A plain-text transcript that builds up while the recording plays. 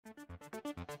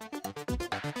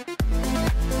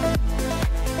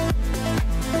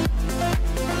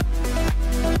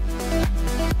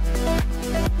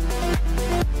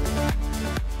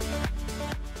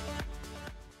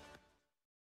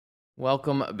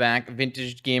Welcome back,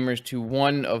 vintage gamers, to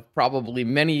one of probably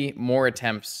many more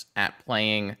attempts at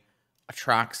playing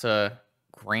Atraxa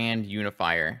Grand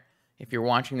Unifier. If you're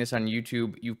watching this on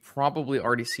YouTube, you've probably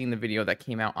already seen the video that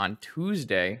came out on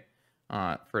Tuesday.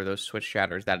 For those Switch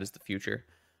chatters, that is the future.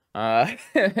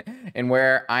 And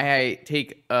where I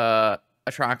take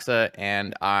Atraxa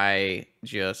and I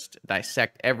just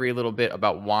dissect every little bit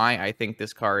about why I think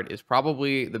this card is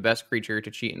probably the best creature to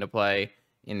cheat into play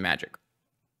in Magic.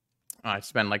 I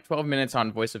spend like 12 minutes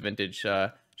on Voice of Vintage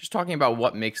just talking about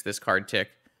what makes this card tick.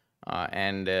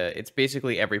 And it's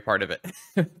basically every part of it,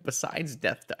 besides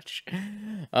Death Touch.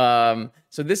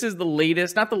 So this is the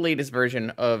latest, not the latest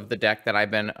version of the deck that I've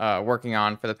been working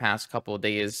on for the past couple of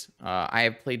days. I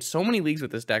have played so many leagues with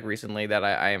this deck recently that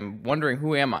I am wondering,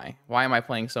 who am I? Why am I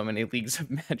playing so many leagues of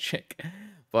Magic?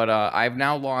 But I've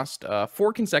now lost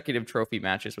 4 consecutive trophy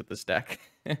matches with this deck.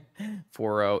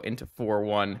 4-0 into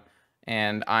 4-1.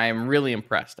 And I'm really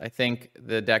impressed. I think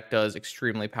the deck does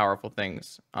extremely powerful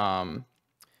things.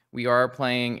 We are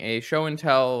playing a show and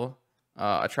tell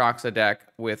Atraxa deck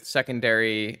with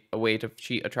secondary, a way to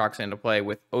cheat Atraxa into play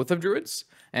with Oath of Druids,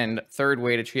 and third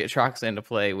way to cheat Atraxa into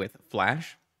play with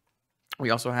Flash. We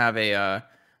also have a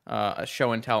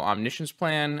show and tell Omniscience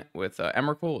plan with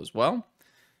Emrakul as well.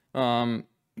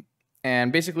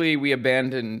 And basically we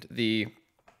abandoned the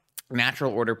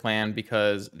natural order plan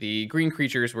because the green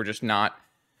creatures were just not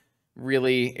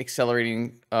really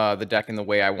accelerating the deck in the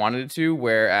way I wanted it to,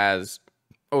 whereas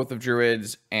Oath of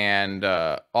Druids and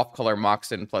off-color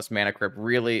Moxen plus Mana Crypt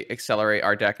really accelerate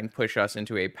our deck and push us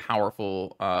into a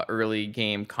powerful early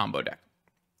game combo deck.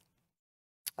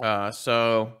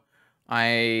 So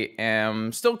I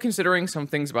am still considering some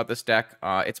things about this deck.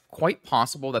 It's quite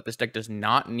possible that this deck does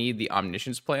not need the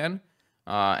Omniscience plan,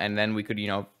 and then we could,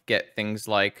 get things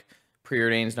like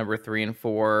Preordains number 3 and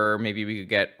 4. Maybe we could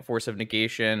get Force of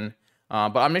Negation.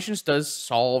 But Omniscience does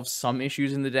solve some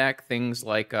issues in the deck. Things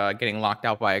like getting locked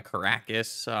out by a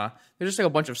Karakas. There's just like a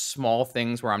bunch of small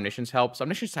things where Omniscience helps.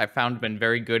 Omniscience I've found been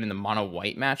very good in the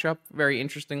mono-white matchup, very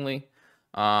interestingly.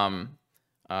 So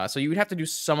you would have to do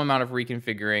some amount of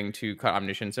reconfiguring to cut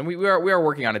Omniscience. And we are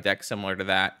working on a deck similar to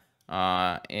that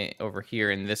over here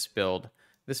in this build.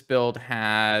 This build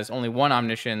has only 1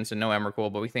 Omniscience and no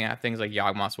Emrakul, but we have things like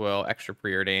Yawgmoth's Will, extra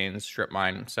Preordains, Strip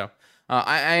Mine. So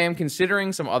I am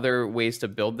considering some other ways to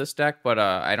build this deck, but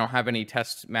I don't have any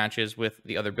test matches with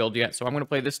the other build yet. So I'm going to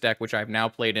play this deck, which I've now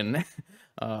played in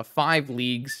 5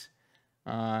 leagues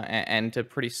and to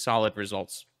pretty solid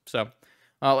results. So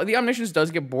the Omniscience does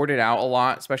get boarded out a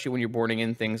lot, especially when you're boarding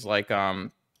in things like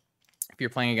if you're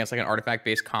playing against like an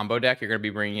artifact-based combo deck, you're going to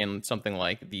be bringing in something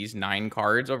like these 9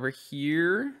 cards over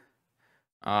here.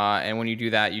 And when you do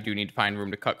that, you do need to find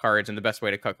room to cut cards, and the best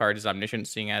way to cut cards is Omniscience,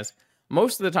 seeing as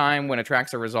most of the time when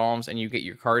Atraxa resolves and you get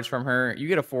your cards from her, you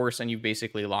get a force and you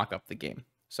basically lock up the game.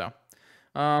 So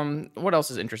what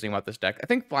else is interesting about this deck? I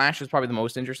think Flash is probably the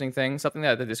most interesting thing, something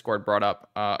that the Discord brought up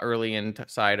early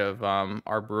inside of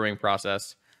our brewing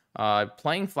process.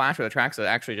 Playing Flash with Atraxa is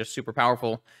actually just super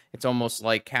powerful. It's almost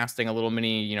like casting a little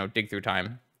mini, dig through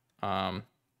time.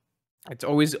 It's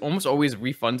almost always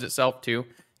refunds itself too.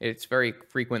 It's very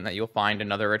frequent that you'll find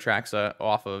another Atraxa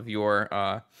off of your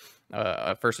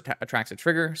first Atraxa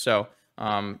trigger. So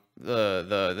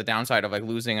the downside of like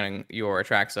losing your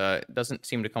Atraxa doesn't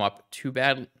seem to come up too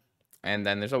bad. And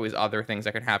then there's always other things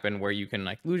that could happen where you can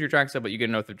like lose your Atraxa, but you get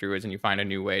an Oath of Druids and you find a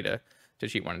new way to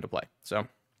cheat one into play. So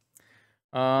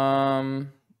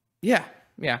yeah.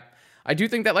 I do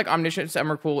think that like Omniscience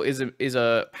Emrakul is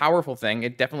a powerful thing.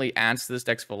 It definitely adds to this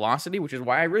deck's velocity, which is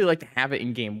why I really like to have it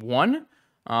in game 1.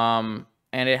 And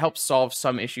it helps solve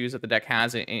some issues that the deck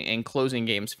has in closing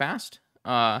games fast.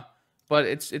 But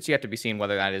it's yet to be seen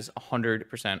whether that is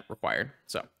 100% required.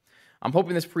 So I'm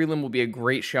hoping this prelim will be a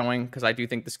great showing, because I do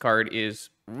think this card is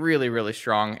really, really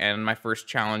strong, and my first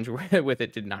challenge with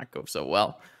it did not go so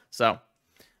well. So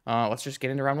let's just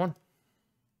get into round 1.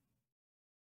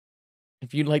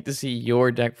 If you'd like to see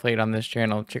your deck played on this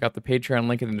channel, check out the Patreon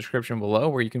link in the description below,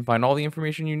 where you can find all the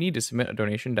information you need to submit a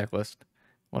donation deck list.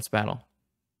 Let's battle.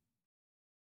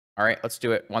 All right, let's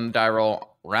do it. 1 die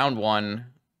roll, round 1.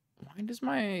 Why does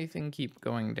my thing keep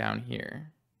going down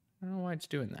here? I don't know why it's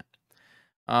doing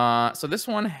that. So this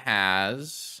one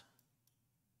has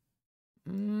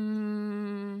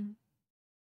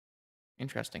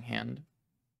interesting hand.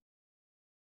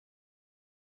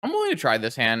 I'm willing to try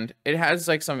this hand. It has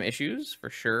like some issues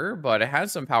for sure, but it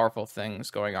has some powerful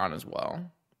things going on as well.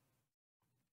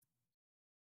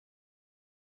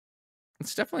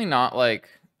 It's definitely not like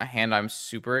a hand I'm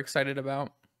super excited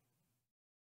about.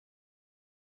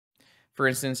 For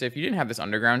instance, if you didn't have this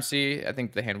Underground Sea, I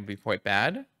think the hand would be quite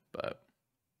bad, but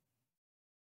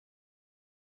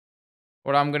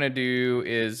what I'm going to do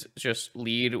is just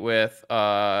lead with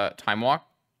Time Walk,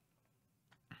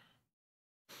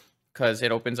 because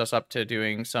it opens us up to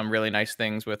doing some really nice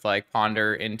things with like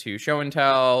Ponder into Show and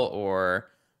Tell, or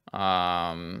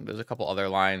there's a couple other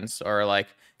lines, or like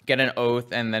get an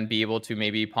Oath and then be able to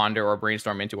maybe Ponder or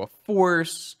Brainstorm into a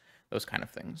Force, those kind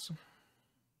of things.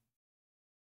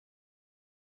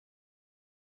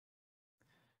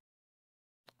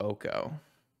 Oko.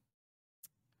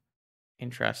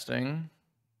 Interesting.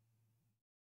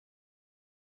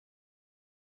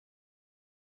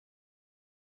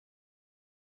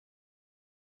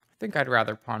 I think I'd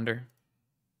rather Ponder.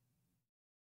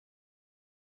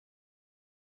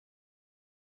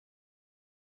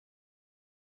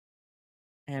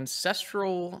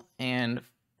 Ancestral and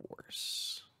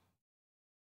Force.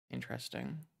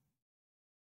 Interesting.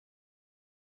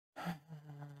 How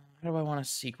do I want to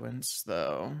sequence,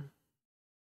 though? I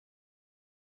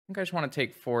think I just want to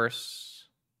take Force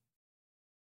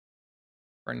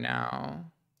for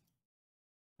now.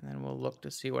 And then we'll look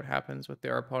to see what happens with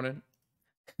our opponent.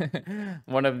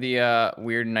 One of the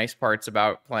weird, nice parts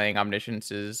about playing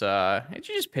Omniscience is it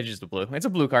just pitches the blue. It's a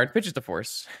blue card. Pitches the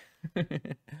Force.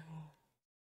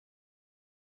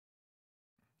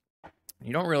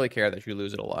 You don't really care that you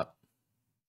lose it a lot.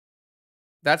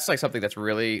 That's like something that's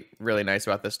really, really nice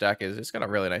about this deck, is it's got a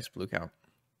really nice blue count.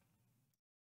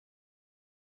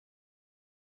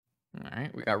 All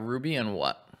right, we got Ruby and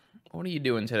what? What are you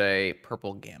doing today,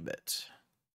 Purple Gambit?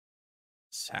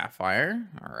 Sapphire,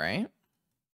 all right.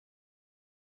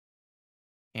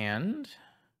 And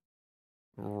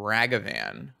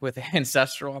Ragavan with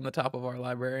Ancestral on the top of our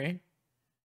library.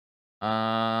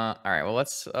 All right, well,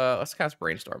 let's cast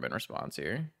Brainstorm in response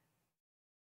here.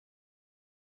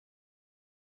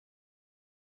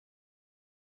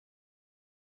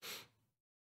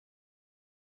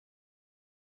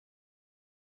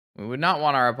 We would not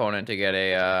want our opponent to get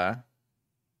a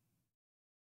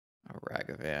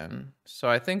Ragavan. So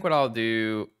I think what I'll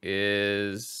do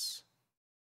is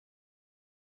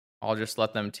I'll just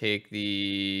let them take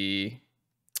the...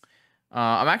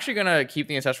 I'm actually going to keep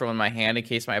the Ancestral in my hand in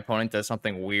case my opponent does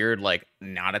something weird, like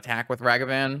not attack with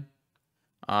Ragavan.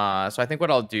 So I think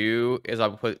what I'll do is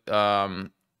I'll put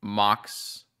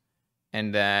Mox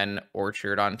and then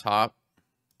Orchard on top.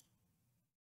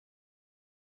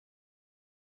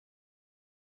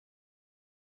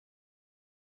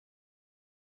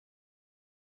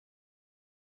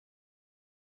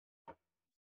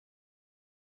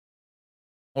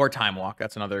 Or Time Walk.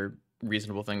 That's another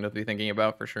reasonable thing to be thinking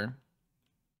about for sure.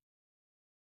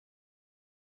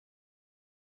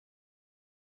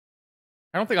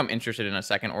 I don't think I'm interested in a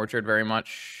second Orchard very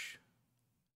much.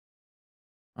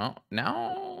 Oh,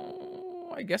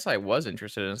 now I guess I was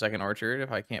interested in a second Orchard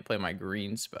if I can't play my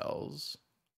green spells.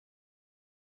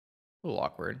 A little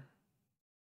awkward.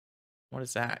 What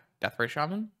is that? Deathray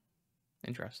Shaman?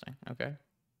 Interesting. Okay.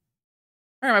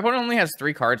 All right, my opponent only has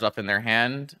 3 cards left in their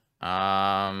hand.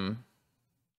 I'm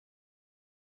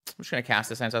just going to cast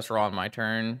this Ancestral on my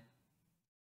turn.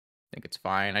 I think it's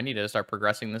fine. I need to start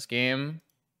progressing this game.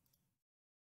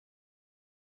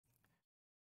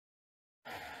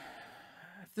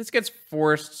 If this gets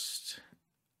forced...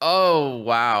 Oh,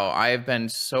 wow. I've been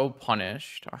so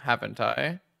punished, haven't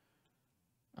I?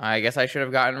 I guess I should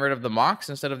have gotten rid of the Mox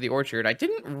instead of the Orchard. I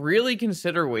didn't really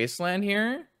consider Wasteland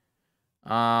here.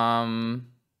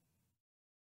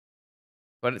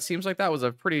 But it seems like that was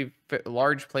a pretty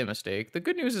large play mistake. The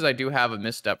good news is I do have a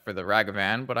misstep for the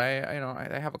Ragavan, but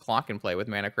I have a clock in play with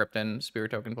Mana Crypt and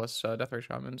Spirit Token plus Deathray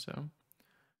Shaman, so...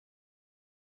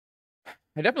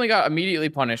 I definitely got immediately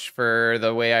punished for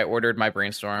the way I ordered my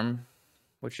Brainstorm,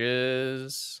 which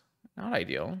is not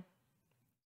ideal.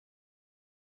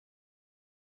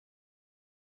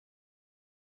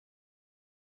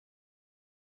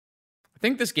 I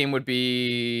think this game would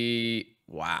be...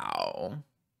 Wow.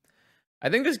 I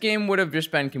think this game would have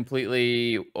just been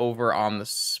completely over on the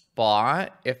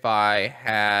spot if I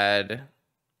had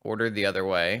ordered the other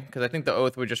way, because I think the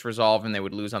Oath would just resolve and they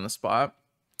would lose on the spot.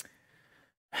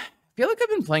 I feel like I've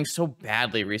been playing so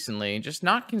badly recently, just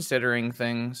not considering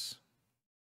things.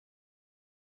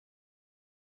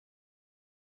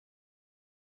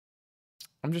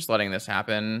 I'm just letting this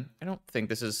happen. I don't think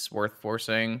this is worth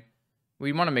forcing.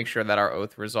 We want to make sure that our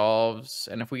Oath resolves,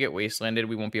 and if we get Wastelanded,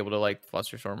 we won't be able to, like,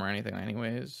 Flusterstorm or anything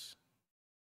anyways.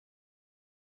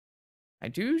 I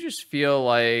do just feel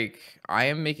like I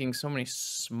am making so many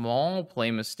small play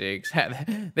mistakes.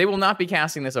 They will not be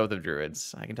casting this Oath of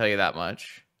Druids. I can tell you that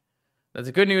much.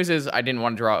 The good news is I didn't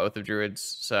want to draw Oath of Druids,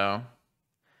 so...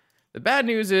 The bad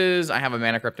news is I have a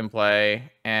Mana Crypt in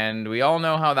play, and we all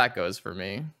know how that goes for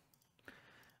me.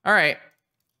 All right.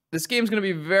 This game's going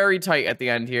to be very tight at the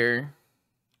end here.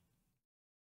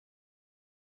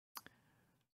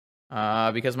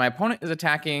 Because my opponent is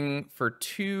attacking for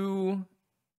 2...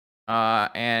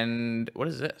 and what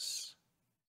is this?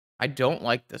 I don't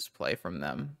like this play from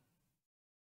them.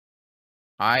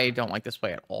 I don't like this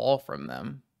play at all from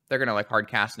them. They're gonna like hard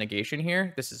cast negation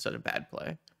here. This is such a bad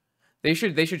play. They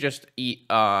should just eat.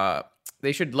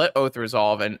 They should let Oath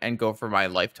resolve and go for my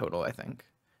life total. I think.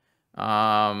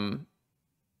 My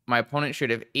opponent should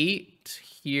have 8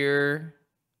 here.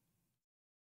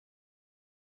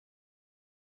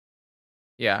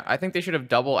 Yeah, I think they should have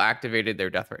double activated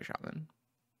their Deathray Shaman.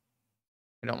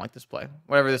 I don't like this play.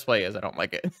 Whatever this play is, I don't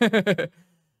like it.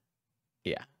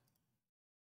 Yeah.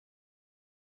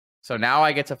 So now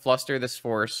I get to fluster this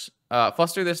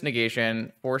fluster this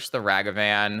negation, force the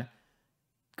Ragavan,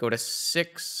 go to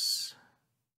 6,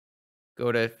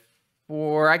 go to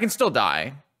 4. I can still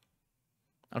die,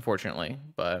 unfortunately,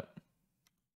 but...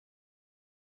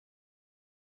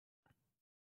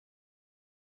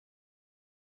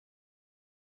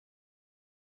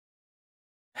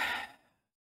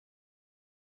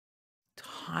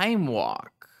 Time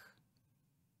Walk.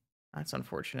 That's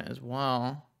unfortunate as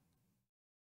well.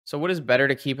 So what is better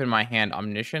to keep in my hand,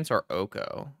 Omniscience or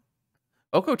Oko?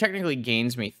 Oko technically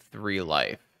gains me 3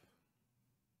 life.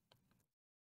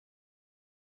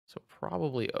 So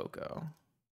probably Oko.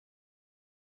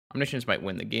 Omniscience might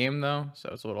win the game, though, so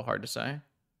it's a little hard to say.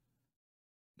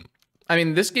 I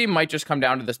mean, this game might just come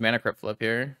down to this Mana Crypt flip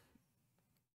here.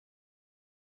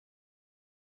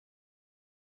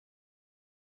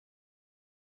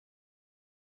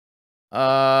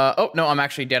 Oh, no, I'm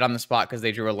actually dead on the spot because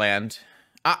they drew a land.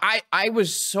 I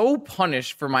was so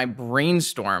punished for my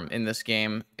brainstorm in this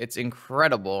game. It's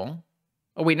incredible.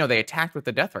 Oh, wait, no, they attacked with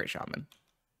the Deathray Shaman.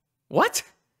 What?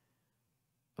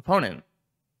 Opponent.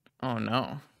 Oh,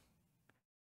 no.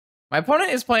 My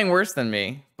opponent is playing worse than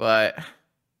me, but...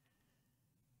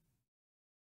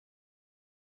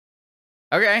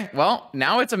 Okay, well,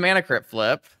 now it's a Mana Crypt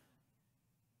flip.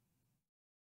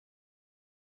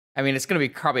 I mean, it's going to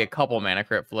be probably a couple Mana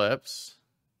Crypt flips.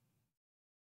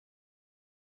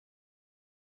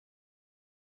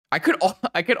 I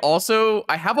could also...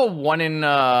 I have a 1 in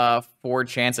 4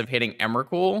 chance of hitting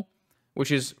Emrakul,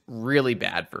 which is really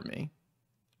bad for me.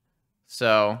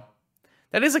 So,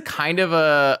 that is a kind of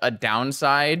a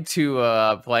downside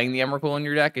to playing the Emrakul in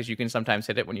your deck, is you can sometimes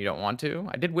hit it when you don't want to.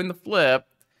 I did win the flip.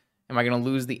 Am I going to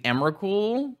lose the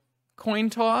Emrakul coin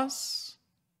toss?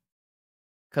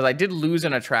 Because I did lose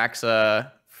an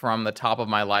Atraxa from the top of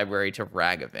my library to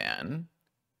Ragavan.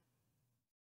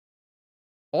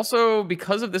 Also,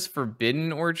 because of this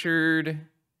Forbidden Orchard,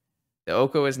 the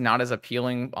Oko is not as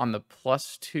appealing on the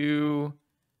 +2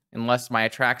 unless my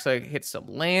Atraxa hits a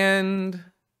land.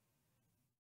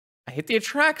 I hit the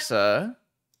Atraxa.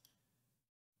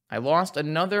 I lost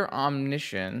another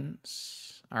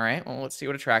Omniscience. All right, well, let's see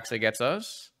what Atraxa gets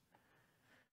us.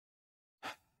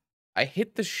 I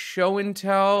hit the Show and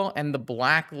Tell and the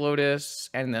Black Lotus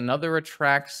and another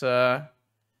Atraxa.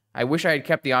 I wish I had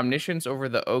kept the Omniscience over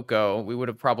the Oko. We would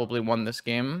have probably won this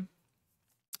game.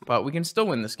 But we can still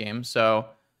win this game. So,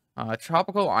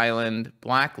 Tropical Island,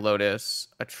 Black Lotus,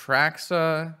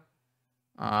 Atraxa,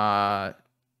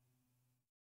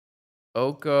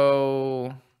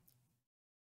 Oko.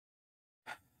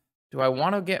 Do I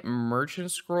want to get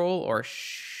Merchant Scroll or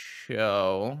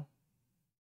Show?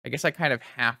 I guess I kind of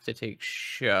have to take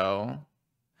Show.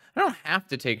 I don't have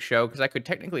to take Show because I could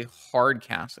technically hard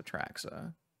cast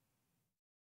Atraxa.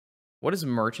 What does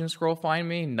Merchant Scroll find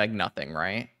me? Like nothing,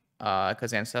 right?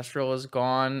 Because Ancestral is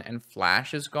gone and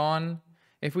Flash is gone.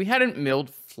 If we hadn't milled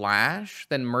Flash,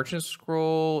 then Merchant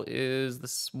Scroll is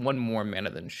this 1 more mana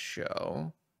than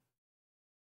Show.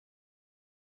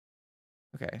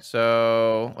 Okay,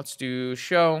 so let's do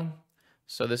Show.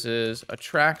 So this is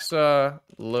Atraxa,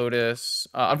 Lotus.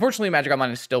 Unfortunately, Magic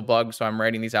Online is still bugged, so I'm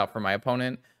writing these out for my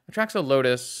opponent. Atraxa,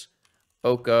 Lotus,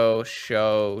 Oko,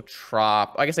 Show,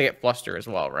 Trop. I guess I get Fluster as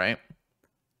well, right?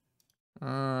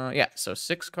 Yeah, so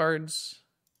 6 cards.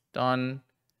 Done.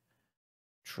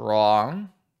 Draw.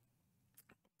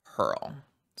 Pearl.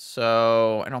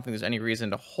 So I don't think there's any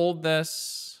reason to hold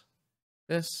this.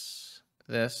 This.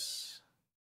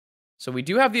 So we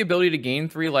do have the ability to gain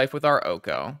 3 life with our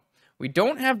Oko. We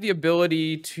don't have the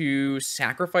ability to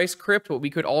sacrifice Crypt, but we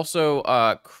could also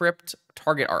Crypt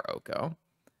target our Oko.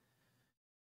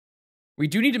 We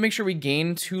do need to make sure we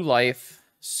gain 2 life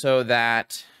so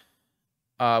that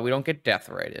we don't get death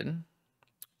rated.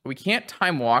 We can't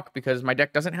time walk because my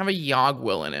deck doesn't have a Yogg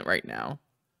Will in it right now.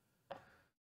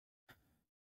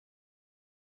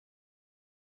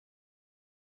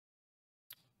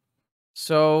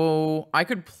 So I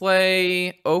could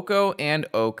play Oko and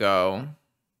Oko.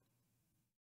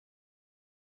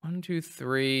 1, 2,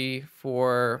 3,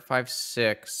 4, 5,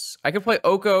 6. I could play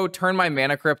Oko, turn my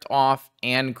Mana Crypt off,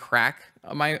 and crack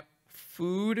my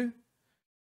food.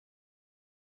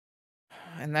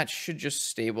 And that should just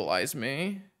stabilize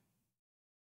me.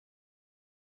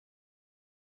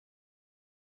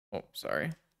 Oh,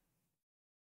 sorry.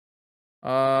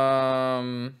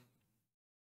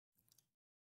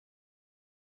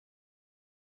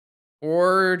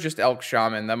 Or just Elk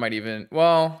Shaman. That might even...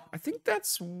 Well, I think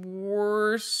that's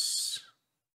worse.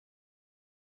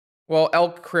 Well,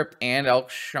 Elk Crypt and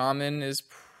Elk Shaman is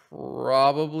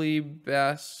probably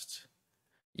best.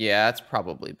 Yeah, it's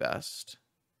probably best.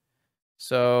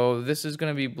 So this is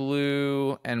going to be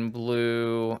blue and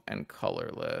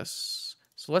colorless.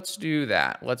 So let's do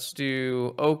that. Let's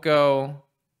do Oko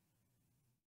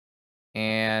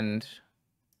and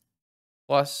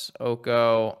plus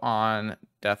Oko on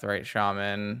Deathrite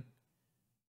Shaman.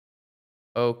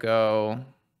 Oko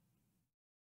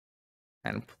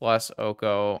and plus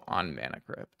Oko on Mana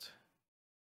Crypt.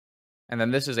 And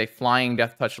then this is a Flying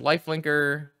Death Touch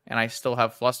Lifelinker, and I still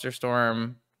have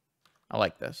Flusterstorm. I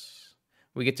like this.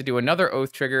 We get to do another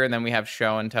Oath trigger, and then we have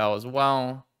Show and Tell as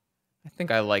well. I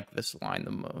think I like this line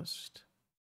the most.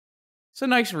 It's a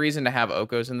nice reason to have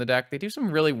Okos in the deck. They do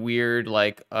some really weird,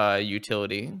 like,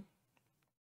 utility.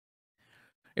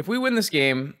 If we win this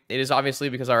game, it is obviously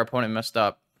because our opponent messed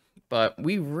up. But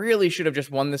we really should have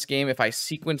just won this game if I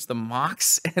sequenced the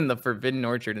Mox and the Forbidden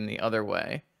Orchard in the other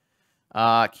way.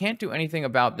 Can't do anything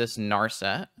about this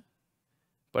Narset.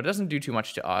 But it doesn't do too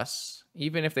much to us.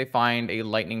 Even if they find a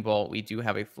Lightning Bolt, we do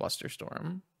have a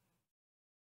Flusterstorm.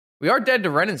 We are dead to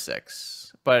Wrenn and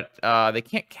 6, but they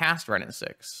can't cast Wrenn and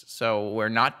 6, so we're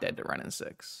not dead to Wrenn and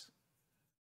 6.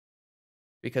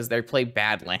 Because they play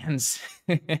bad lands.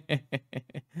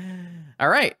 All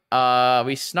right,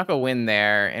 we snuck a win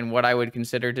there in what I would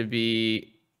consider to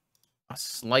be a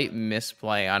slight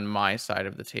misplay on my side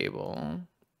of the table.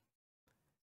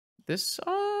 This,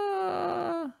 ooh,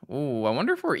 I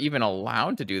wonder if we're even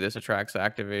allowed to do this Atraxa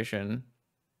activation.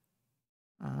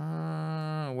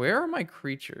 Where are my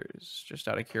creatures? Just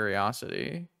out of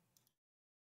curiosity.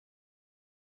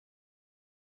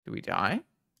 Do we die?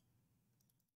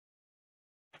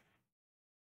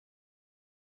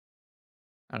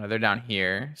 Oh no, they're down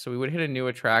here. So we would hit a new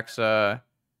Atraxa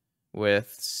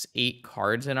with 8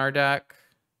 cards in our deck.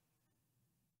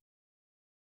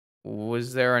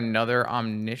 Was there another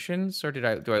Omniscience, or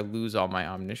do I lose all my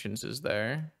Omnisciences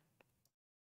there?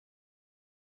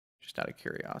 Just out of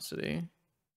curiosity.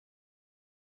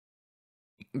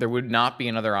 There would not be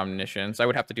another Omniscience. I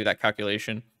would have to do that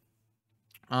calculation.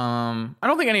 I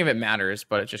don't think any of it matters,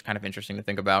 but it's just kind of interesting to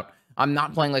think about. I'm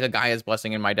not playing like a Gaia's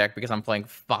Blessing in my deck because I'm playing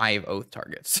 5 Oath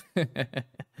targets.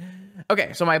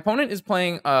 Okay, so my opponent is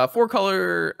playing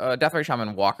 4-color Deathrite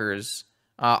Shaman Walkers.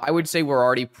 I would say we're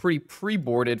already pretty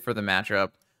pre-boarded for the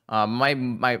matchup.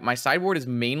 My sideboard is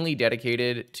mainly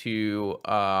dedicated to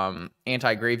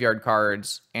anti-graveyard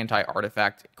cards,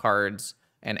 anti-artifact cards,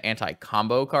 and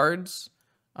anti-combo cards.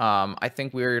 I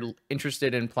think we're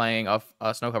interested in playing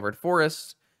a Snow-Covered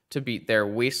Forest to beat their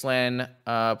Wasteland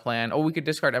plan. Oh, we could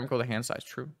discard Emrakul to hand size.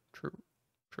 True.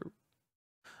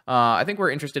 I think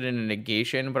we're interested in a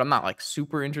negation, but I'm not like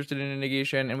super interested in a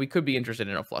negation, and we could be interested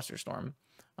in a Flusterstorm.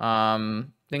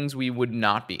 Things we would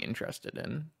not be interested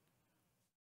in.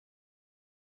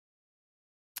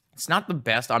 It's not the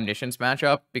best Omniscience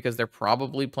matchup because they're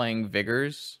probably playing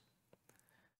Vigors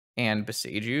and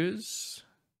Besagus.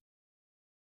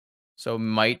 So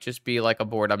might just be like a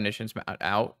board Omniscience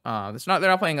out. They're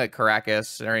not playing like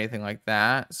Caracas or anything like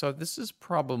that. So this is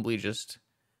probably just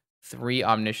 3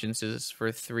 Omnisciences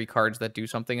for 3 cards that do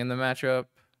something in the matchup.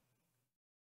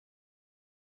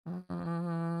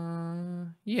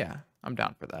 Yeah, I'm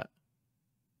down for that.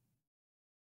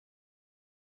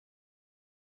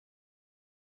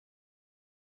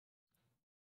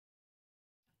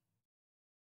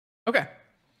 Okay.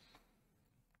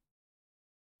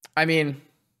 I mean,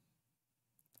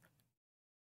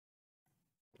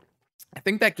 I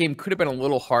think that game could have been a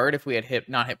little hard if we had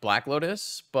not hit Black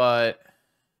Lotus, but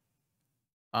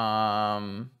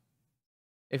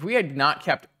If we had not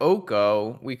kept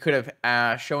Oko, we could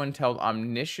have show and tell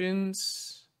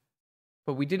Omniscience,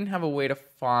 but we didn't have a way to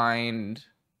find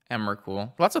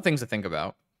Emrakul. Lots of things to think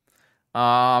about.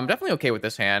 Definitely okay with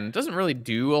this hand. Doesn't really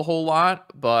do a whole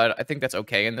lot, but I think that's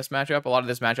okay in this matchup. A lot of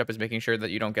this matchup is making sure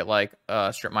that you don't get like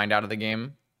strip mined out of the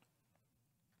game.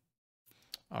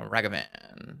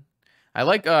 Ragavan. I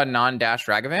like non-dash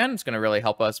Ragavan. It's going to really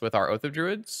help us with our Oath of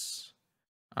Druids.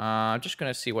 Just going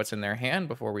to see what's in their hand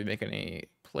before we make any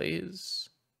plays.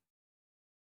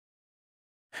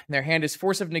 Their hand is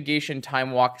Force of Negation,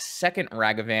 Time Walk, second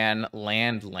Ragavan,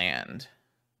 land.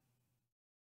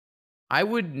 I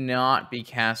would not be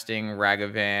casting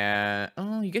Ragavan.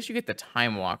 Oh, I guess you get the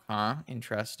Time Walk, huh?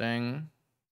 Interesting.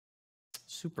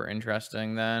 Super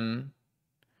interesting, then.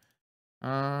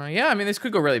 Yeah, I mean, this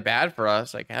could go really bad for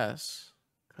us, I guess.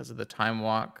 Because of the Time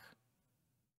Walk.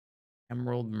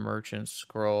 Emerald Merchant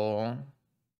Scroll.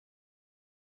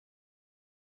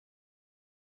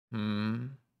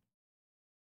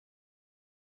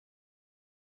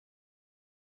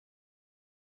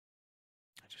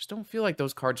 Just don't feel like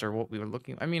those cards are what we were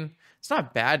looking. I mean, it's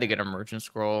not bad to get a Merchant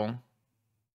Scroll.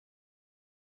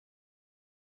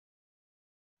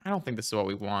 I don't think this is what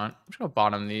we want. I'm just gonna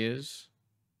bottom these.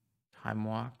 Time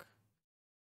Walk.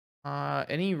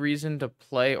 Any reason to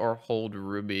play or hold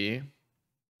Ruby?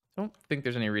 Don't think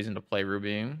there's any reason to play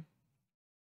Ruby.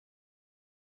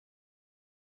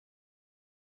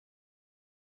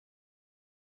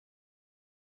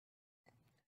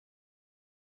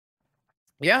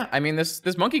 Yeah, I mean,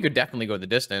 this monkey could definitely go the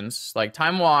distance. Like,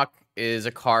 Time Walk is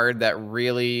a card that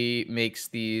really makes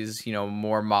these, you know,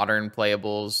 more modern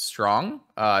playables strong.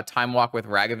 Time Walk with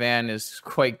Ragavan is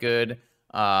quite good.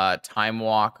 Time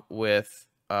Walk with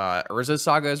Urza's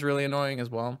Saga is really annoying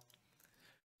as well.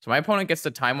 So my opponent gets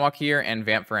the Time Walk here and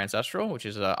Vamp for Ancestral, which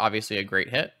is obviously a great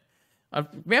hit.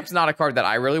 Vamp's not a card that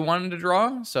I really wanted to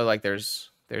draw, so like there's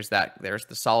the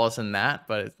solace in that,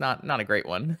 but it's not a great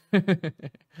one.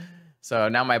 So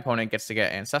now my opponent gets to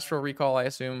get Ancestral Recall, I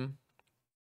assume.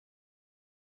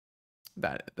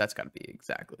 That's got to be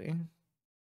exactly.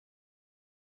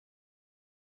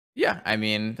 Yeah, I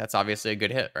mean, that's obviously a good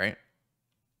hit, right?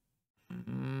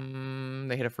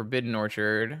 They hit a Forbidden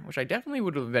Orchard, which I definitely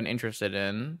would have been interested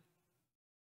in.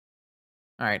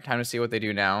 All right, time to see what they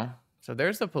do now. So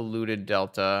there's the Polluted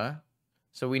Delta.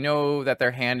 So we know that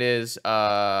their hand is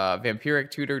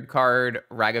Vampiric Tutored card,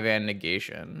 Ragavan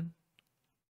Negation.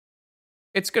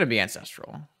 It's going to be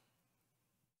Ancestral.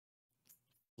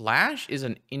 Flash is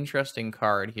an interesting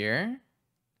card here.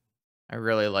 I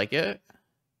really like it.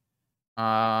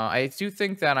 I do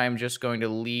think that I'm just going to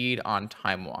lead on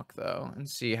Time Walk, though, and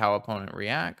see how opponent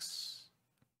reacts.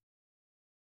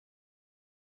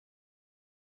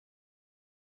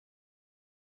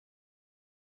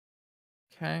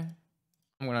 Okay.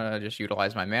 I'm going to just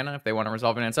utilize my mana if they want to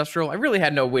resolve an Ancestral. I really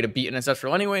had no way to beat an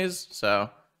Ancestral anyways, so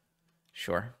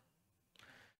sure.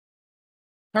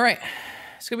 All right.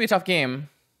 It's going to be a tough game.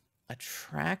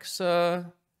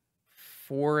 Atraxa,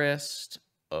 Forest,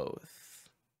 Oath.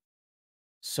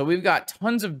 So we've got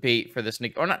tons of bait for this,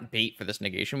 or not bait for this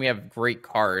negation. We have great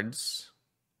cards.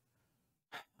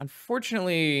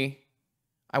 Unfortunately,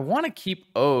 I want to keep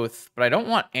Oath, but I don't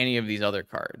want any of these other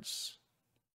cards.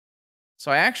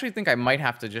 So I actually think I might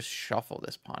have to just shuffle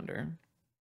this Ponder.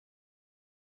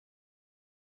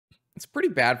 It's pretty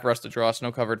bad for us to draw a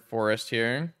Snow-Covered Forest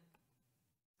here.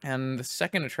 And the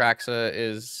second Atraxa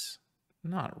is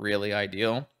not really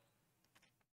ideal.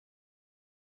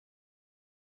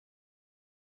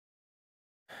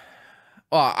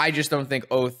 Well, I just don't think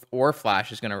Oath or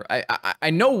Flash is going to...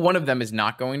 I know one of them is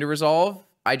not going to resolve.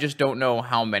 I just don't know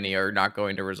how many are not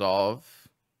going to resolve.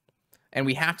 And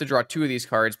we have to draw two of these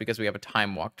cards because we have a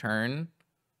Time Walk turn.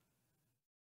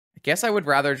 I guess I would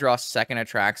rather draw second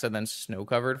Atraxa than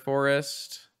Snow-Covered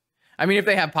Forest. I mean, if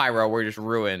they have Pyro, we're just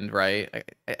ruined, right?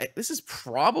 This is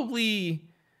probably...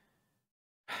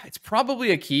 It's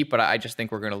probably a keep, but I just think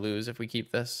we're going to lose if we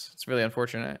keep this. It's really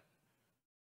unfortunate.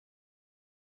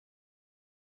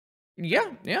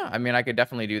 Yeah. I mean, I could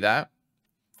definitely do that.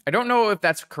 I don't know if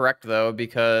that's correct, though,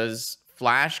 because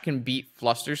Flash can beat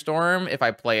Flusterstorm if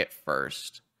I play it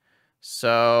first.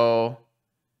 So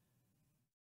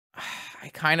I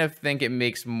kind of think it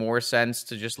makes more sense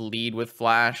to just lead with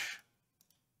Flash.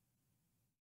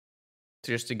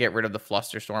 Just to get rid of the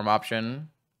Flusterstorm option.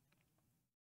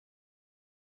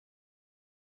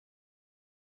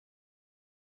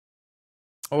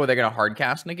 Oh, they're going to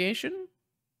hardcast Negation? I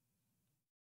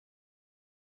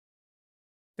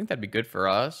think that'd be good for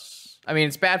us. I mean,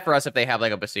 it's bad for us if they have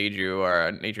like a Boseiju or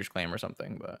a Nature's Claim or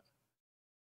something, but...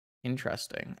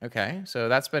 Interesting. Okay, so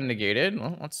that's been negated.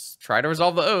 Well, let's try to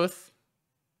resolve the oath.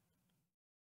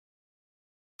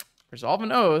 Resolve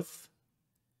an oath.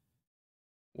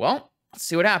 Well, let's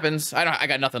see what happens. I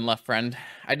got nothing left, friend.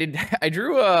 I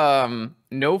drew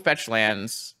no fetch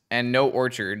lands and no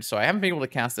orchard, so I haven't been able to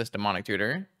cast this demonic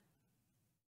tutor.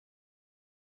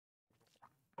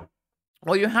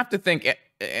 Well, you have to think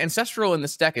ancestral in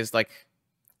this deck is like,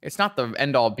 it's not the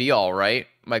end all be all, right?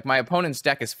 Like my opponent's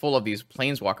deck is full of these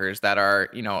planeswalkers that are,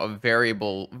 you know, of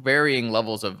varying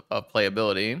levels of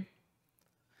playability.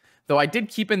 Though I did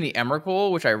keep in the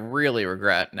Emrakul, which I really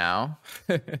regret now.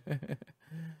 Because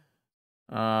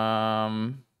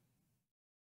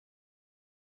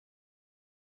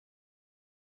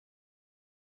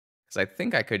I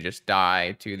think I could just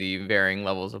die to the varying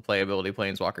levels of playability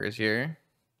planeswalkers here.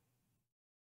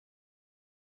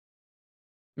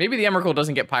 Maybe the Emrakul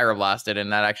doesn't get pyroblasted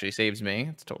and that actually saves me.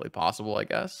 It's totally possible, I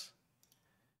guess.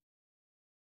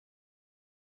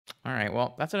 All right,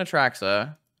 well, that's an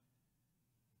Atraxa.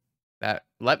 That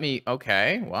let me,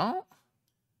 okay, well,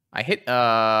 I hit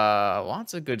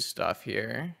lots of good stuff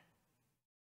here.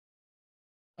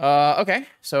 Okay,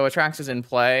 so Atraxa's in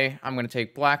play. I'm gonna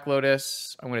take Black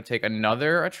Lotus. I'm gonna take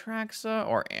another Atraxa,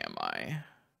 or am I?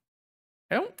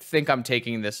 I don't think I'm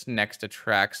taking this next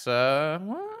Atraxa.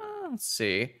 Well, let's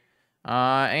see.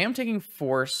 I am taking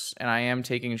Force, and I am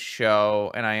taking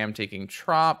Show, and I am taking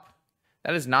Trop.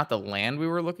 That is not the land we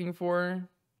were looking for.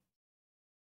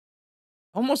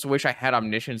 Almost wish I had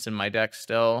Omniscience in my deck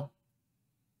still.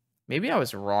 Maybe I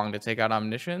was wrong to take out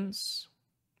Omniscience.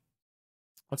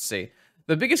 Let's see.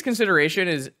 The biggest consideration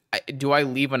is, do I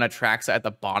leave an Atraxa at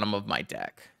the bottom of my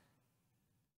deck?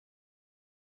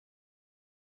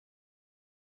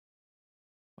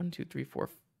 One, two, three, four,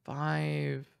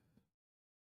 five.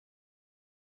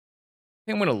 I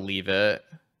think I'm going to leave it.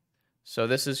 So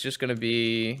this is just going to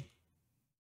be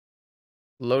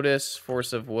Lotus,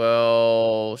 Force of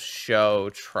Will, Show,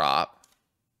 Trop.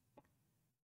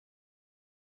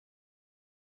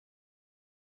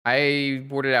 I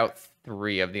boarded out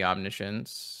 3 of the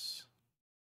Omniscience.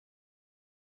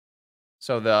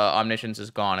 So the Omniscience is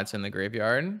gone. It's in the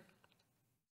graveyard.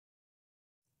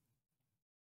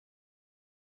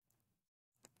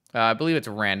 I believe it's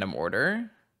random order.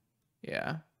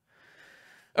 Yeah.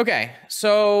 Okay,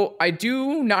 so I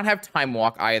do not have Time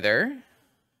Walk either.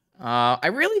 I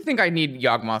really think I need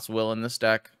Yawgmoth's Will in this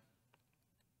deck.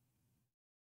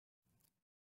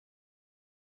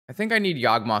 I think I need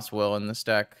Yawgmoth's Will in this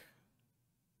deck.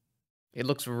 It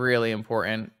looks really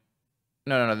important.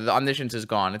 No, the Omniscience is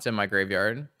gone. It's in my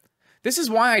graveyard. This is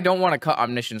why I don't want to cut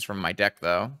Omniscience from my deck,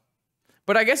 though.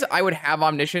 But I guess I would have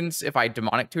Omniscience if I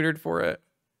Demonic Tutored for it.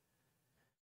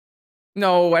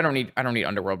 No, I don't need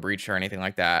Underworld Breach or anything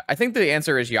like that. I think the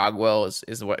answer is Yawgwill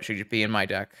is what should be in my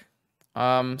deck. So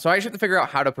I just have to figure out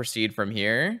how to proceed from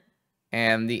here.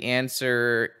 And the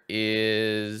answer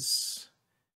is,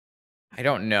 I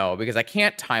don't know, because I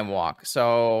can't Time Walk.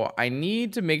 So I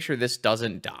need to make sure this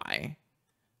doesn't die.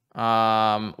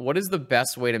 What is the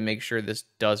best way to make sure this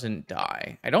doesn't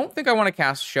die? I don't think I want to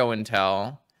cast Show and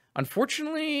Tell.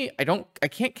 Unfortunately, I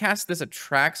can't cast this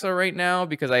Atraxa right now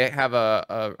because I have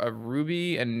a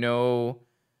Ruby and no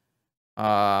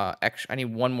I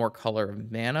need one more color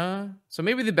of mana. So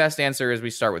maybe the best answer is we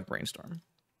start with Brainstorm.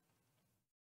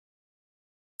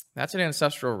 That's an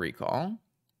Ancestral Recall.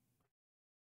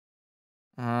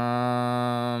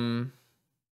 Am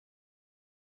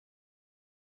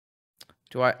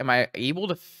I able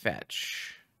to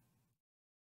fetch?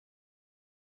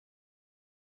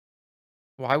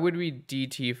 Why would we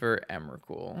DT for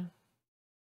Emrakul?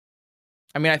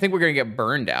 I mean, I think we're going to get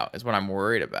burned out is what I'm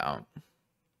worried about.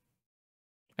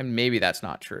 And maybe that's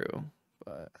not true,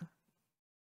 but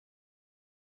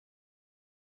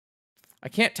I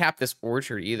can't tap this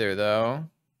Orchard either, though.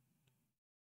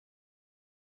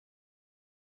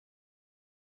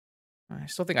 I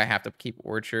still think I have to keep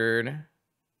Orchard.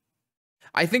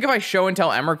 I think if I Show and Tell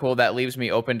Emrakul, that leaves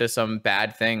me open to some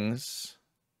bad things.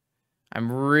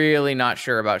 I'm really not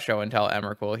sure about Show and Tell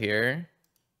Emrakul here.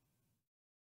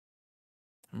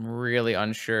 I'm really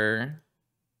unsure.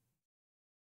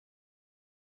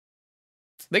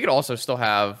 They could also still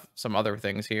have some other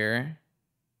things here.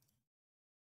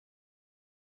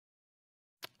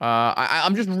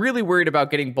 I'm just really worried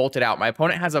about getting bolted out. My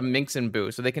opponent has a Minx and Boo,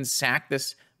 so they can sack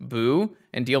this Boo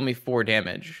and deal me 4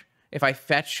 damage. If I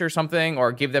fetch or something,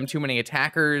 or give them too many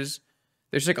attackers,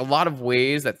 there's like a lot of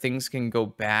ways that things can go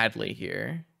badly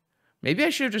here. Maybe I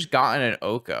should have just gotten an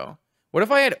Oko. What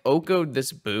if I had Oko'd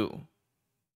this Boo?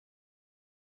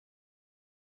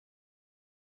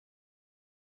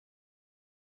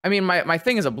 I mean, my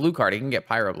thing is a blue card. He can get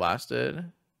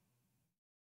Pyroblasted.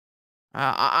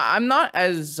 I'm not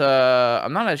as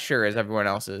sure as everyone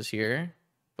else is here,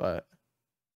 but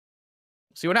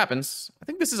see what happens. I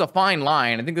think this is a fine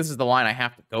line. I think this is the line I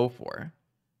have to go for,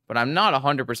 but I'm not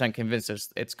 100% convinced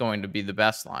it's going to be the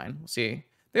best line. We'll see.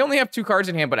 They only have 2 cards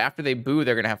in hand, but after they boo,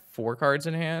 they're gonna have 4 cards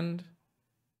in hand.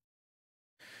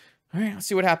 All right, let's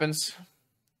see what happens.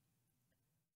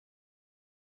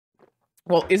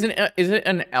 Well, is it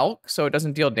an elk so it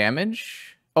doesn't deal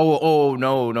damage? Oh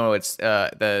no, it's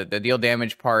the deal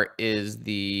damage part is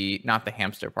not the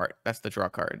hamster part. That's the draw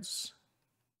cards.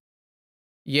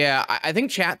 Yeah, I think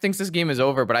chat thinks this game is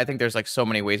over, but I think there's like so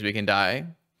many ways we can die.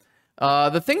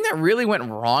 The thing that really went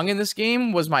wrong in this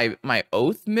game was my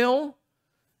oath mill,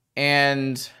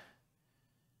 and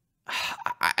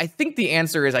I think the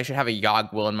answer is I should have a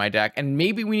Yogg-Will in my deck, and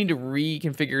maybe we need to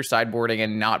reconfigure sideboarding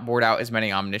and not board out as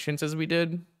many Omniscience as we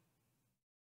did.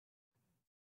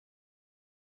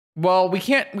 Well, we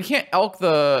can't elk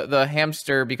the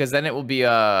hamster because then it will be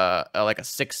like a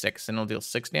 6/6 and it'll deal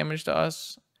 6 damage to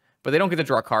us. But they don't get to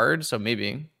draw cards, so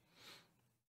maybe.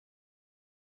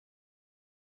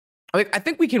 I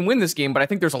think we can win this game, but I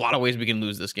think there's a lot of ways we can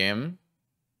lose this game.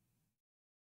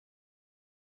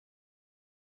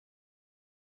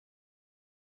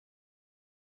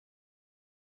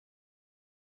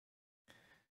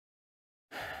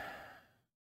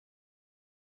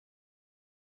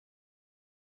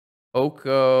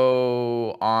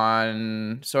 Oko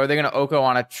on... So are they going to Oko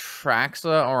on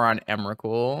Atraxa or on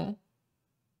Emrakul?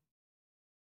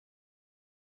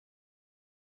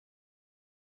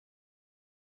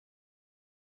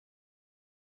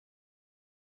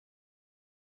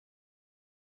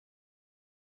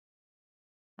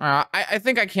 I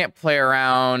think I can't play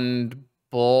around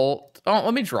Bolt. Oh,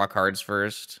 let me draw cards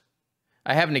first.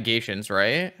 I have negations,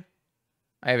 right?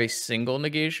 I have a single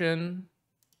negation.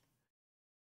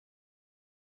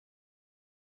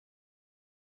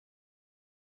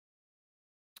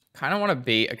 Kind of want to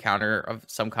bait a counter of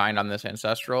some kind on this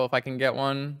Ancestral if I can get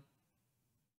one.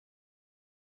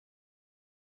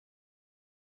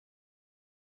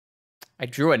 I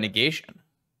drew a negation.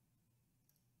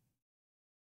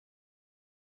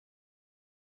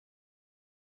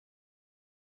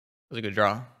 It was a good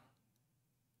draw.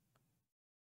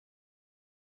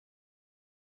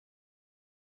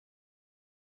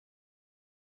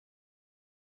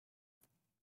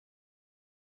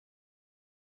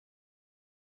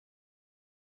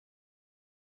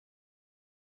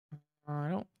 I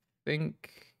don't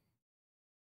think...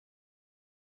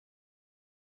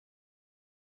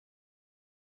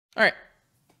 All right.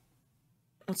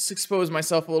 Let's expose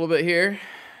myself a little bit here.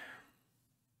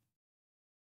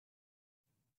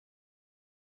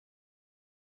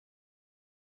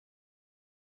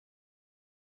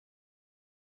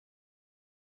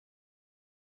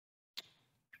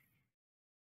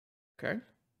 Okay.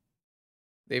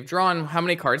 They've drawn how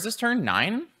many cards this turn?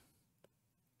 9?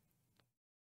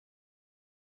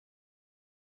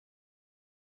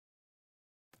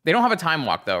 They don't have a time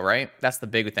walk, though, right? That's the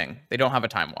big thing. They don't have a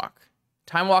time walk.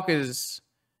 Time walk is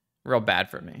real bad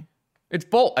for me. It's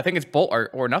Bolt. I think it's Bolt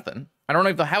or nothing. I don't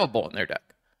know if they'll have a Bolt in their deck.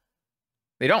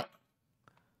 They don't.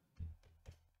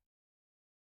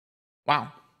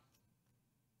 Wow.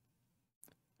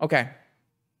 Okay.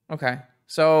 Okay.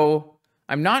 So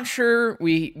I'm not sure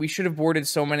we should have boarded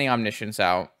so many Omniscience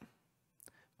out.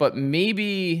 But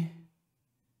maybe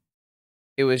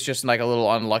it was just like a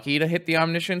little unlucky to hit the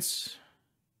Omniscience.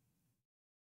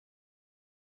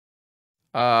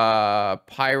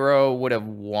 Pyro would have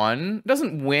won.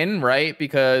 Doesn't win, right?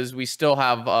 Because we still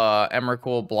have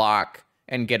Emrakul block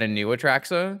and get a new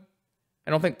Atraxa. I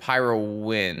don't think Pyro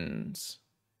wins.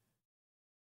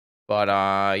 But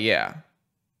yeah.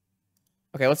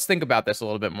 Okay, let's think about this a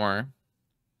little bit more.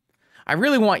 I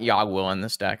really want Yogg-Will in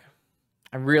this deck.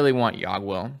 I really want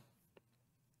Yogg-Will.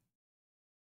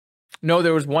 No,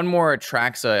 there was one more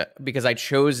Atraxa because I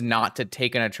chose not to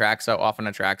take an Atraxa off an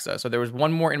Atraxa. So there was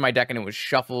one more in my deck and it was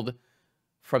shuffled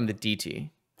from the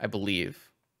DT, I believe.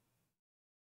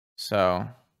 So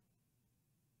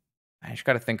I just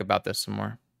got to think about this some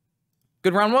more.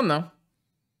 Good round 1, though.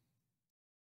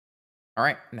 All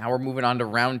right, now we're moving on to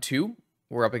round 2.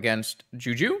 We're up against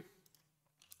Juju.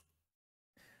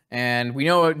 And we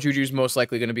know Juju's most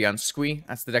likely going to be on Squee.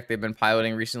 That's the deck they've been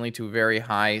piloting recently to very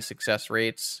high success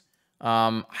rates.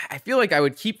 I feel like I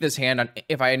would keep this hand on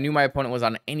if I knew my opponent was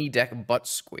on any deck but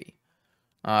Squee.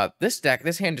 This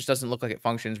hand just doesn't look like it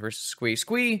functions versus Squee.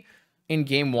 Squee, in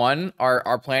game 1,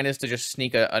 our plan is to just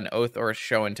sneak an Oath or a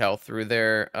Show and Tell through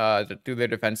their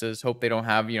defenses. Hope they don't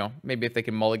have, maybe if they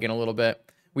can mulligan a little bit.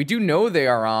 We do know they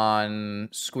are on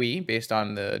Squee based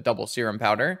on the double serum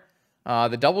powder.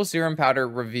 The double serum powder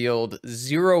revealed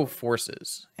 0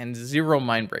 forces and 0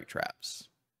 mind break traps.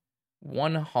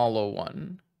 1 hollow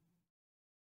one.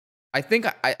 I think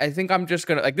I'm just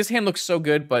gonna like this hand looks so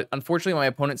good, but unfortunately my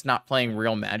opponent's not playing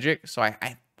real Magic, so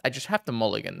I just have to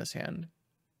mulligan this hand.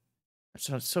 It's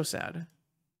so sad.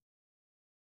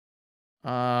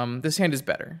 This hand is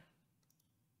better.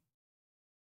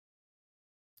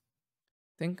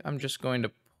 I think I'm just going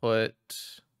to put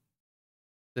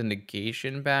the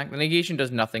negation back. The negation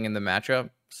does nothing in the matchup,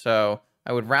 so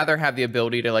I would rather have the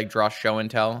ability to like draw show and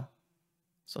tell.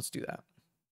 So let's do that.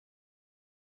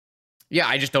 Yeah,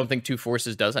 I just don't think 2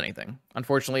 forces does anything.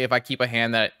 Unfortunately, if I keep a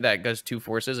hand that goes 2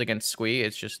 forces against Squee,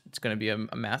 it's going to be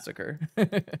a massacre.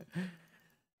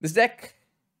 This deck,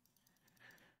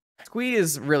 Squee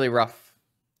is really rough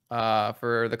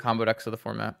for the combo decks of the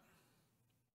format.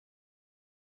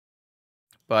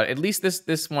 But at least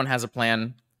this one has a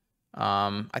plan.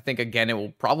 I think, again, it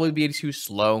will probably be too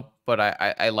slow, but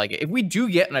I like it. If we do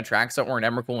get an Atraxa or an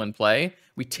Emrakul in play,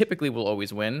 we typically will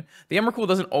always win. The Emrakul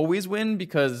doesn't always win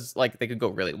because like they could go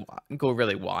really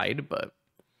wide, but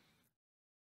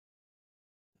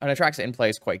an Atraxa in play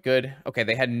is quite good. Okay,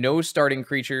 they had no starting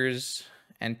creatures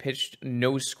and pitched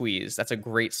no Squeeze. That's a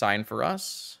great sign for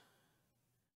us.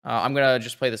 I'm going to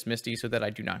just play this Misty so that I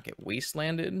do not get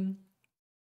wastelanded.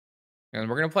 And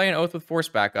we're going to play an Oath with Force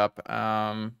backup.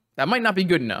 That might not be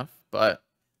good enough, but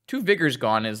 2 Vigors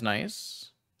gone is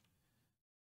nice.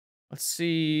 Let's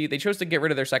see. They chose to get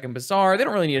rid of their second Bazaar. They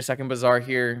don't really need a second Bazaar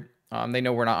here. They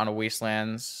know we're not on a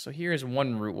Wastelands. So here's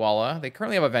 1 Rootwalla. They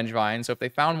currently have a Vengevine, so if they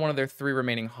found one of their 3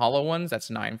 remaining hollow ones, that's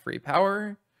 9 free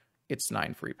power. It's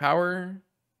 9 free power.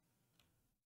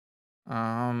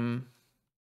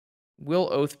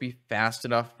 Will Oath be fast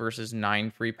enough versus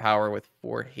 9 free power with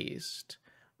 4 haste?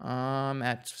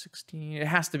 At 16, it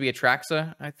has to be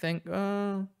Atraxa, I think.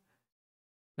 9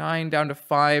 down to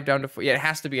 5, down to 4. Yeah, it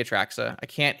has to be Atraxa. I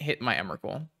can't hit my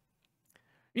Emrakul.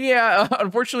 Yeah,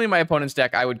 unfortunately, my opponent's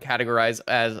deck I would categorize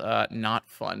as not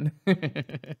fun.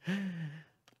 It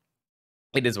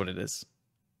is what it is.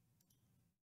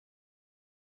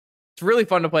 It's really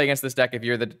fun to play against this deck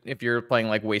if you're playing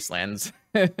like Wastelands.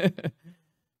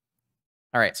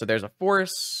 All right, so there's a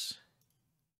force.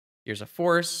 Here's a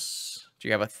force. Do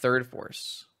you have a 3rd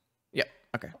force? Yep.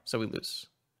 Okay, so we lose.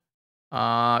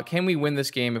 Can we win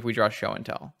this game if we draw show and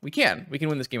tell? We can. We can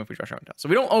win this game if we draw show and tell. So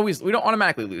we don't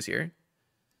automatically lose here.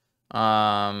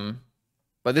 But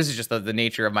this is just the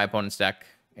nature of my opponent's deck.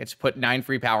 It's put 9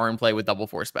 free power in play with double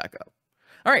force backup.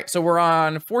 All right, so we're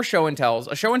on 4 show and tells.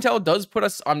 A show and tell does put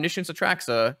us Omniscience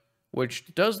Atraxa,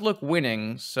 which does look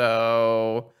winning.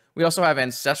 So we also have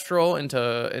Ancestral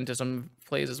into some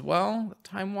plays as well.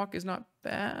 Time Walk is not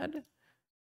bad.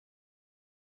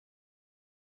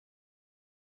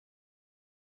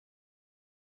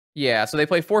 Yeah, so they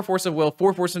play 4 Force of Will,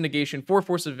 4 Force of Negation, 4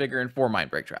 Force of Vigor, and 4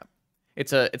 Mind Break Trap.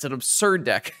 It's an absurd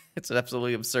deck. It's an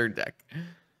absolutely absurd deck.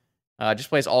 Just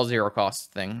plays all 0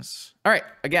 cost things. All right,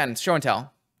 again, show and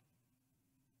tell.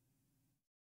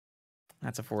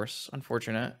 That's a force.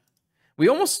 Unfortunate. We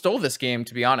almost stole this game,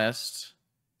 to be honest.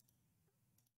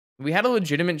 We had a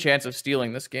legitimate chance of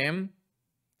stealing this game.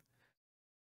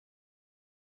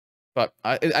 But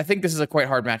I think this is a quite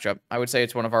hard matchup. I would say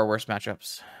it's one of our worst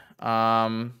matchups.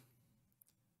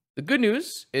 The good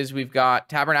news is we've got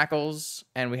Tabernacles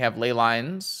and we have Ley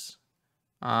Lines,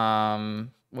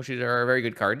 which are very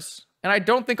good cards. And I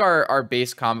don't think our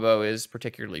base combo is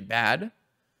particularly bad.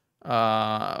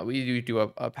 We do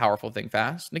a powerful thing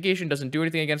fast. Negation doesn't do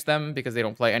anything against them because they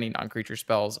don't play any non-creature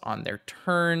spells on their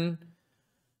turn.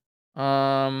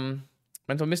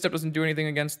 Mental Misstep doesn't do anything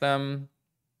against them.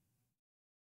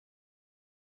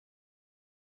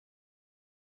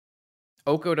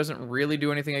 Oko doesn't really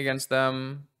do anything against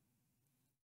them.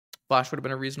 Flash would have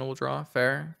been a reasonable draw.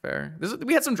 Fair.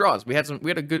 We had some draws. We had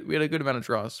a good amount of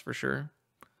draws for sure.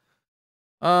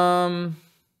 I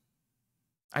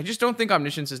just don't think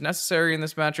Omniscience is necessary in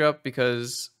this matchup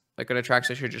because like an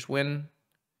Atraxa should just win.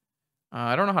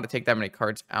 I don't know how to take that many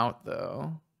cards out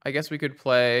though. I guess we could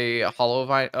play a Hollow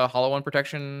One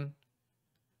Protection.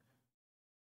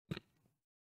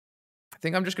 I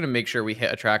think I'm just gonna make sure we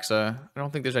hit Atraxa. I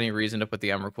don't think there's any reason to put the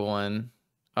Emrakul in.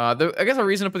 I guess a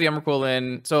reason to put the Emrakul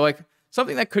in. So like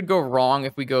something that could go wrong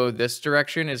if we go this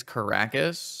direction is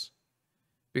Karakas,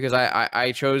 because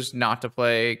I chose not to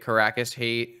play Karakas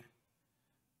Hate.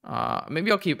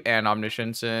 Maybe I'll keep an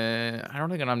Omniscience in. I don't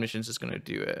think an Omniscience is gonna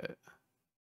do it.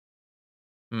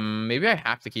 Maybe I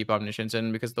have to keep Omniscience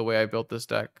in because of the way I built this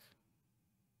deck.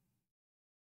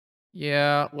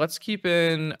 Yeah, let's keep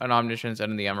in an Omniscience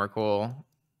and in the Emrakul.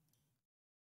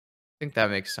 think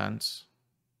that makes sense.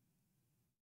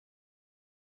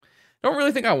 Don't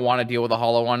really think I want to deal with a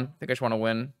hollow one. I think I just want to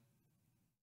win.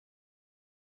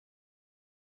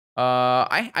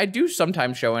 I do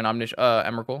sometimes show in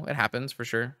Emrakul. It happens for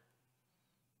sure.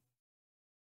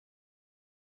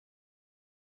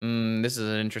 This is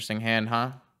an interesting hand,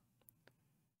 huh?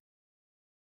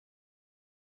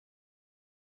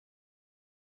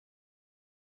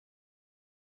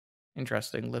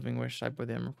 Interesting. Living Wish side with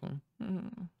the Emrakul.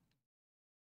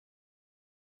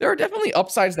 There are definitely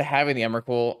upsides to having the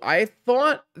Emrakul. I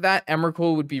thought that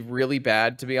Emrakul would be really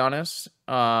bad, to be honest.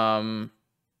 And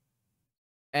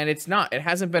it's not. It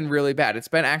hasn't been really bad. It's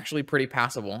been actually pretty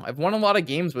passable. I've won a lot of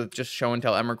games with just show and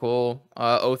tell Emrakul,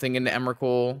 oathing into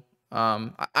Emrakul.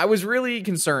 I was really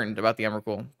concerned about the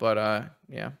Emrakul, but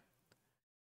yeah.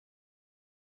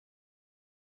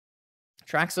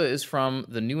 Atraxa is from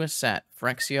the newest set,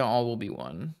 Phyrexia All Will Be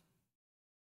One.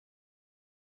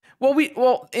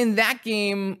 Well, in that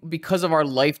game, because of our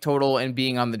life total and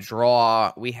being on the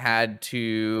draw, we had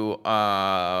to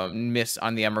miss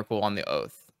on the Emrakul on the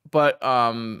oath. But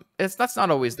that's not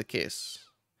always the case.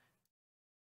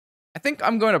 I think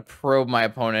I'm going to probe my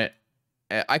opponent.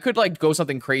 I could like go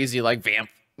something crazy like Vamp,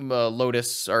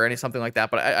 Lotus, or something like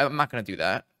that, but I'm not going to do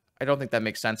that. I don't think that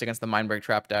makes sense against the Mindbreak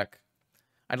Trap deck.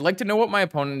 I'd like to know what my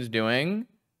opponent is doing,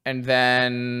 and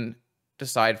then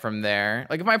decide from there.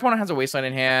 Like, if my opponent has a Wasteland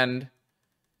in hand,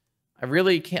 I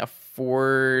really can't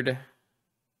afford...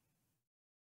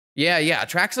 Yeah,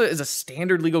 Atraxa is a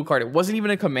standard legal card. It wasn't even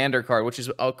a commander card, which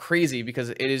is crazy because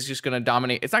it is just going to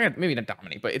dominate. It's not going to, maybe not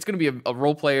dominate, but it's going to be a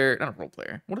role player. Not a role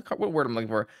player. What word I'm looking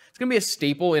for? It's going to be a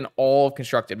staple in all of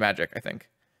constructed Magic, I think.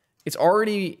 It's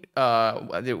already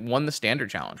it won the standard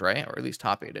challenge, right? Or at least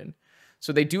top aided.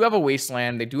 So they do have a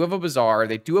Wasteland. They do have a Bazaar.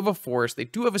 They do have a Forest. They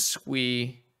do have a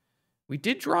Squee. We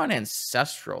did draw an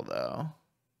Ancestral, though.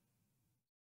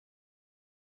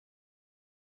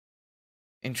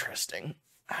 Interesting.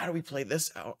 How do we play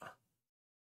this out?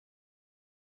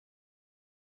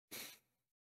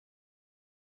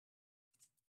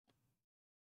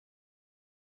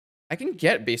 I can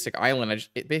get Basic Island.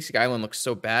 Basic Island looks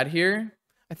so bad here.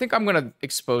 I think I'm going to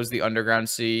expose the Underground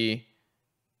Sea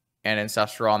and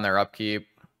Ancestral on their upkeep.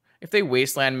 If they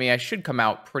Wasteland me, I should come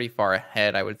out pretty far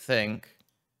ahead, I would think.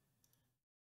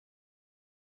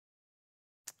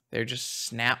 They're just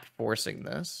snap forcing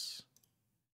this.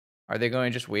 Are they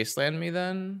going to just Wasteland me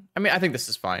then? I mean, I think this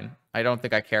is fine. I don't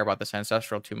think I care about this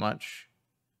Ancestral too much.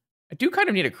 I do kind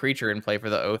of need a creature in play for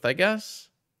the Oath, I guess.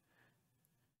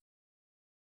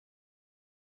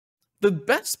 The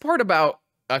best part about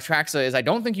Atraxa is I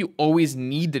don't think you always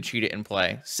need to cheat it in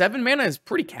play. 7 mana is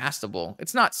pretty castable.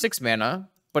 It's not 6 mana,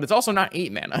 but it's also not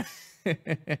 8 mana.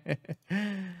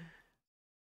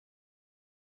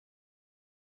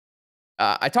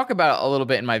 I talk about it a little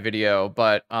bit in my video,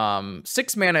 but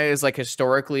 6 mana is like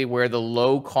historically where the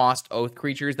low cost oath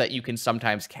creatures that you can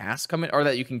sometimes cast come in, or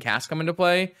that you can cast come into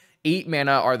play. 8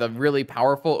 mana are the really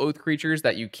powerful oath creatures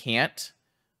that you can't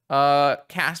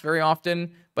cast very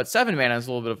often, but 7 mana is a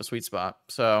little bit of a sweet spot.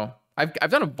 So I've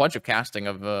done a bunch of casting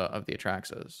of the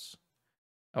Atraxas.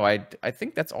 Oh, I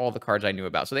think that's all the cards I knew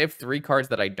about. So they have 3 cards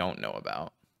that I don't know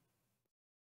about.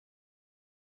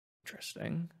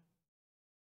 Interesting.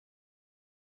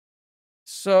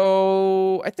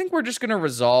 So I think we're just going to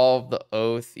resolve the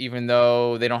Oath, even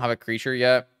though they don't have a creature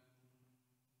yet.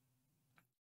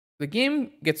 The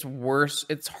game gets worse.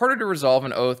 It's harder to resolve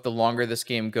an Oath the longer this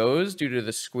game goes due to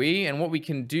the Squee. And what we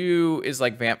can do is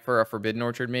like Vamp for a Forbidden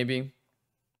Orchard, maybe.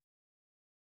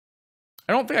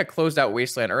 I don't think I closed out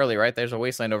Wasteland early, right? There's a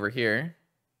Wasteland over here.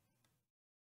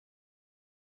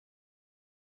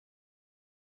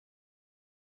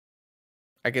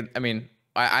 I mean,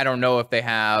 I don't know if they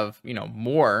have, you know,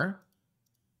 more,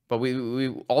 but we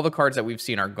all the cards that we've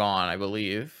seen are gone, I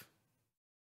believe.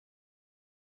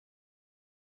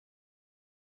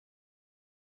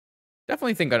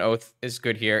 Definitely think an Oath is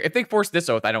good here. If they force this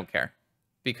Oath, I don't care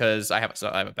because I have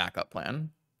a backup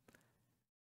plan.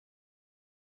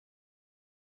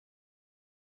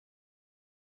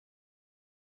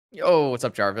 Oh, what's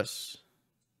up, Jarvis?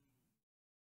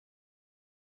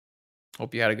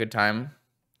 Hope you had a good time.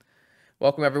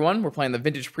 Welcome, everyone. We're playing the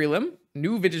Vintage Prelim.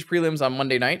 New Vintage Prelims on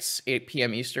Monday nights, 8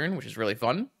 p.m. Eastern, which is really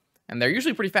fun. And they're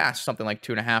usually pretty fast, something like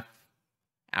 2.5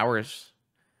 hours.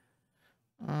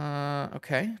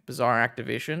 Okay. Bizarre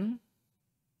activation.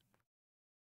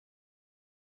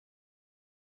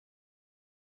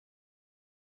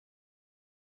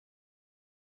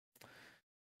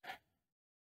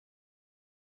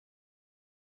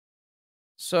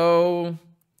 So,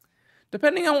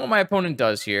 depending on what my opponent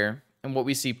does here and what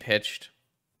we see pitched,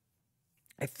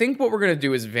 I think what we're going to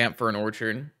do is vamp for an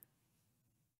orchard.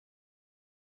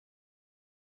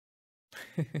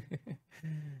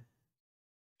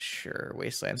 Sure,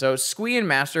 Wasteland. So Squee and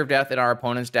Master of Death in our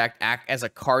opponent's deck act as a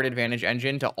card advantage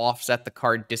engine to offset the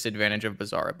card disadvantage of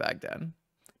Bazaar of Baghdad,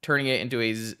 turning it into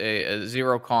a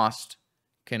zero cost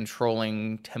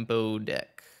controlling tempo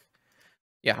deck.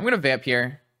 Yeah, I'm gonna vamp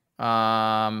here.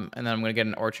 And then I'm gonna get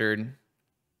an orchard.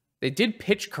 They did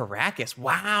pitch Caracas.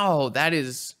 Wow, that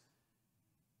is.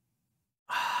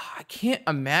 I can't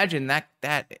imagine that.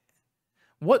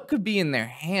 What could be in their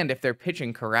hand if they're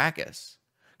pitching Caracas?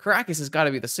 Caracas has got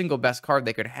to be the single best card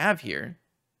they could have here.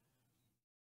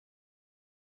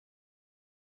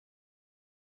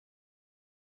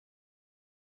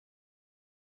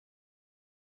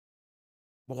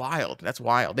 Wild. That's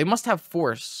wild. They must have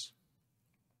force.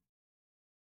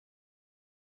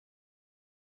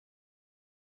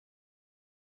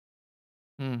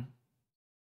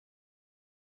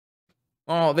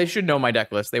 Oh, they should know my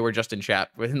deck list. They were just in chat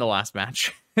within the last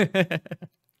match.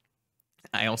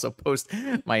 I also post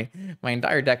my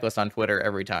entire deck list on Twitter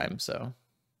every time, so.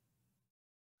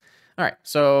 All right,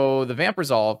 so the vamp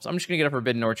resolves. I'm just going to get a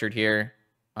Forbidden Orchard here.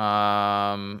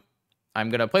 I'm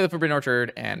going to play the Forbidden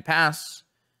Orchard and pass.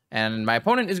 And my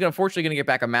opponent is fortunately going to get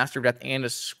back a Master of Death and a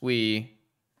Squee.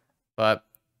 But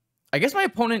I guess my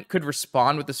opponent could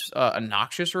respond with this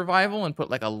Noxious Revival and put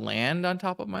like a land on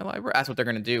top of my library. That's what they're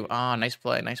going to do. Ah, nice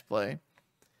play, nice play.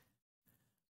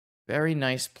 Very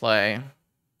nice play.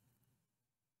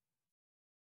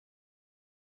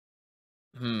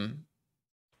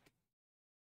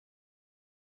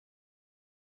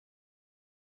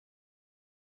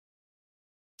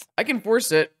 I can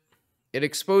force it. It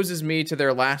exposes me to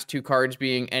their last two cards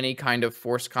being any kind of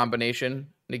force combination.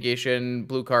 Negation,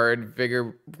 blue card,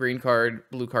 vigor, green card,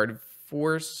 blue card,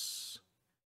 force.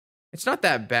 It's not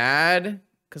that bad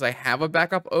because I have a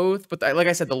backup oath. But like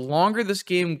I said, the longer this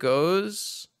game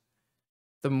goes,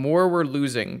 the more we're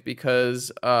losing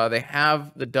because they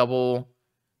have the double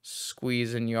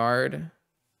squeeze and yard.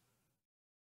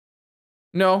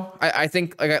 No, I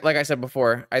think like I said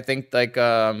before, I think like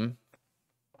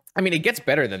I mean, it gets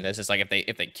better than this. It's like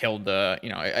if they killed the, you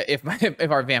know,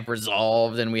 if our vamp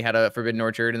resolved and we had a Forbidden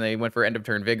Orchard and they went for end of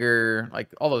turn vigor, like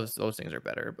all those things are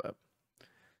better. But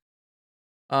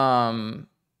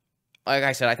like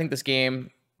I said, I think this game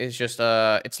is just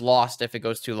it's lost if it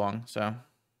goes too long. So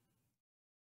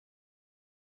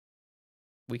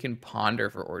we can ponder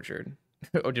for orchard.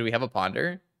 Oh, do we have a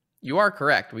ponder? You are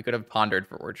correct. We could have pondered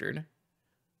for orchard.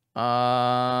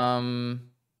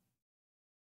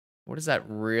 What does that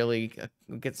really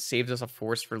get? Saves us a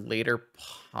force for later,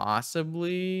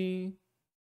 possibly.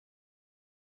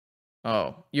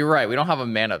 Oh, you're right. We don't have a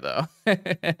mana though,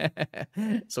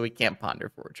 so we can't ponder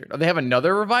for orchard. Oh, they have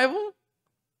another revival.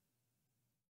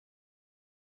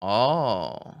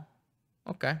 Oh,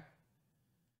 okay.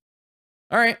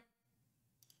 All right.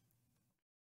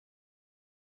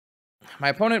 My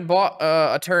opponent bought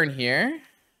a turn here.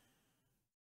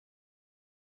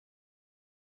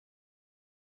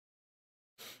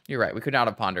 You're right. We could not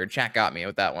have pondered. Chat got me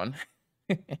with that one.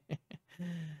 All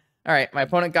right. My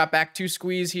opponent got back 2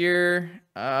 squeeze here.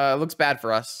 Looks bad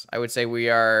for us. I would say we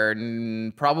are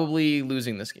probably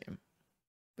losing this game.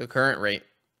 The current rate.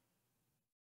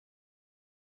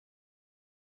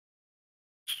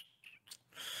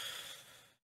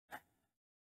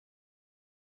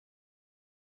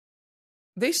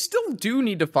 They still do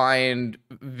need to find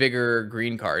Vigor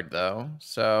green card, though.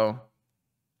 So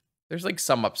there's like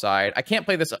some upside. I can't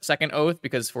play this second oath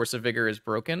because Force of Vigor is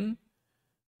broken.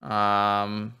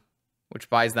 Which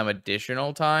buys them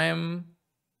additional time.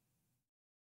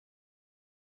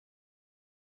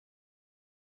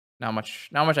 Not much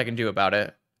I can do about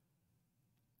it.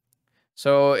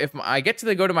 So if I get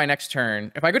to go to my next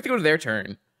turn, if I get to go to their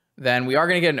turn, then we are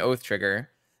going to get an oath trigger.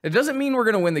 It doesn't mean we're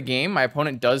going to win the game. My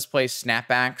opponent does play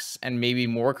snapbacks and maybe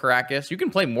more Caracas. You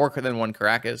can play more than one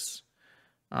Caracas.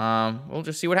 We'll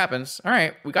just see what happens. All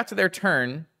right, we got to their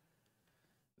turn.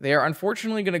 They are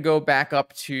unfortunately going to go back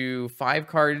up to 5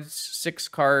 cards, 6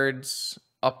 cards,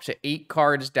 up to 8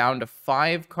 cards, down to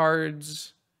 5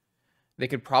 cards. They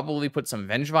could probably put some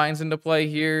Vengevines into play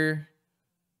here.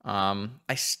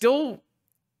 I still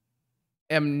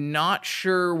am not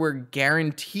sure we're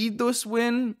guaranteed this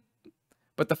win,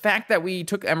 but the fact that we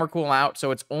took Emrakul out,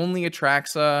 so it's only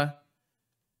Atraxa,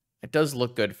 it does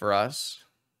look good for us.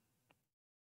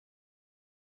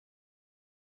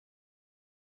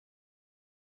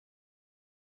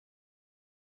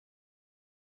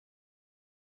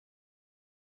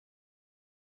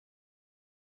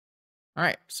 All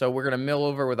right, so we're going to mill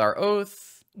over with our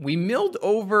oath. We milled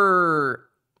over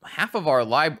half of our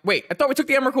live. Wait, I thought we took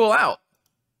the Emrakul out.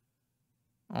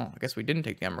 Oh, I guess we didn't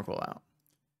take the Emrakul out.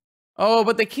 Oh,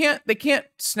 but they can't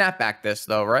snap back this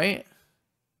though, right?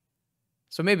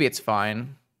 So maybe it's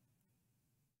fine.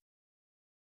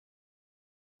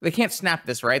 They can't snap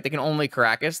this, right? They can only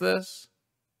Caracas this.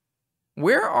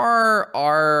 Where are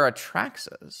our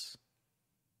Atraxas?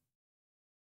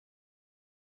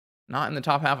 Not in the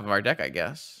top half of our deck, I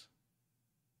guess.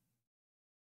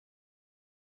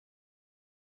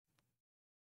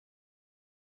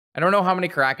 I don't know how many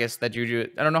Caracas that Juju.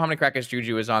 I don't know how many Caracas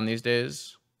Juju is on these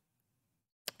days.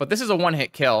 But this is a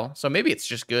one-hit kill, so maybe it's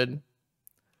just good.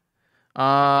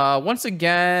 Once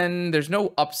again, there's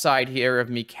no upside here of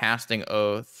me casting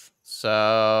Oath.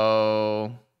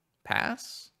 So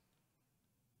pass.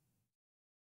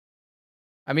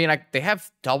 I mean, they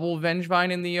have double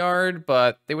Vengevine in the yard,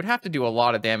 but they would have to do a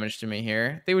lot of damage to me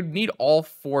here. They would need all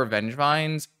 4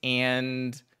 Vengevines,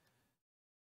 and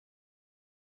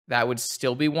that would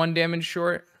still be 1 damage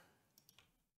short.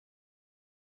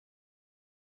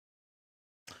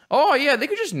 Oh, yeah, they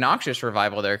could just Noxious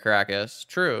Revival their Caracas.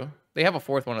 True. They have a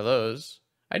 4th one of those.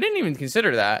 I didn't even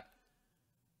consider that.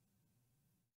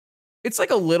 It's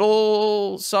like a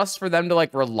little sus for them to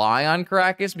like rely on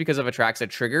Caracas because of Atraxa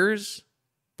triggers,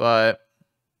 but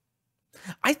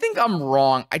I think I'm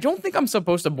wrong. I don't think I'm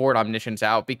supposed to board Omniscience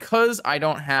out because I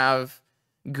don't have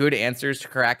good answers to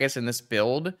Caracas in this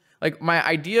build. Like, my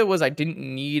idea was I didn't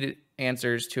need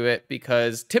answers to it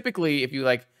because typically if you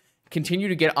like continue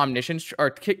to get Omniscience,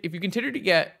 or if you continue to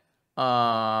get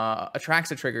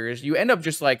Atraxa triggers, you end up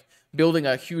just like building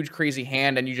a huge crazy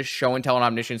hand and you just show and tell an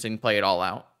Omniscience and play it all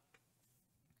out.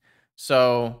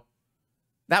 So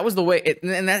that was the way it,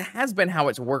 and that has been how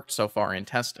it's worked so far in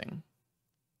testing.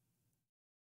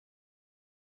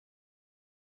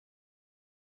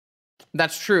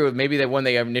 That's true. Maybe that when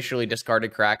they initially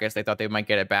discarded Caracas, they thought they might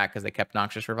get it back because they kept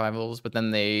Noxious Revivals, but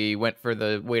then they went for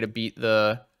the way to beat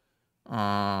the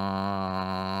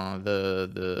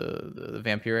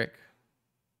Vampiric.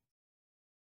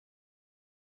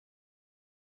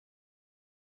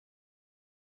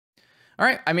 All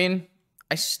right. I mean,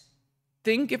 I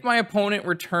think if my opponent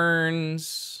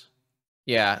returns,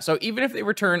 yeah. So even if they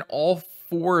return all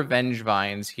 4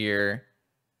 Vengevines here.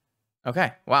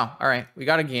 Okay. Wow. All right. We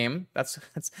got a game. That's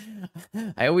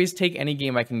I always take any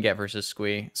game I can get versus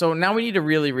Squee. So now we need to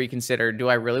really reconsider. Do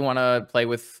I really want to play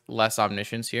with less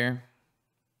Omniscience here?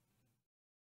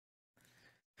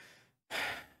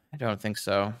 I don't think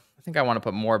so. I think I want to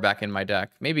put more back in my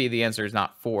deck. Maybe the answer is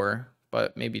not 4,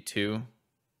 but maybe 2.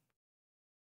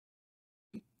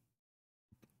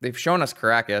 They've shown us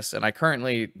Caracas, and I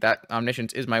currently, that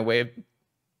Omniscience is my way of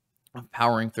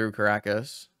powering through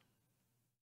Caracas.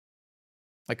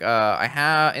 Like, I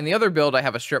have, in the other build, I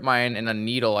have a Strip Mine and a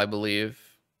Needle, I believe.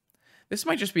 This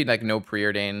might just be, like, no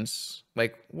Preordains.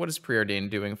 Like, what is Preordain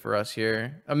doing for us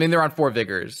here? I mean, they're on 4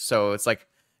 Vigors, so it's like,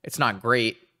 it's not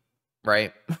great,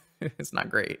 right? It's not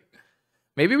great.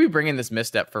 Maybe we bring in this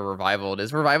Misstep for Revival.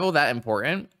 Is Revival that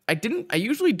important? I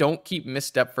usually don't keep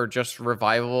Misstep for just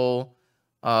Revival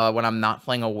when I'm not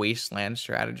playing a Wasteland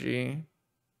strategy.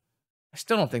 I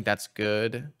still don't think that's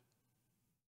good.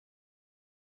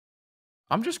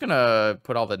 I'm just gonna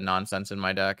put all the nonsense in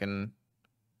my deck and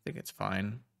I think it's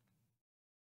fine.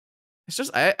 It's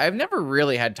just, I've never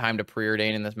really had time to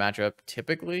preordain in this matchup,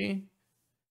 typically.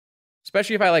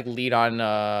 Especially if I like lead on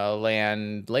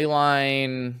land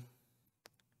Leyline.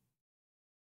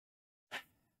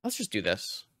 Let's just do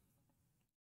this.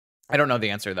 I don't know the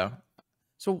answer though.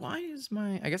 So why is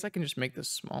my, I guess I can just make this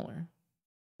smaller.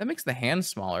 That makes the hand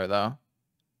smaller though.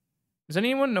 Does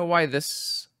anyone know why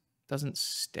this doesn't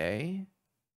stay?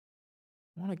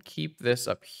 I want to keep this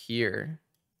up here.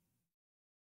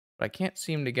 But I can't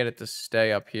seem to get it to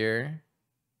stay up here.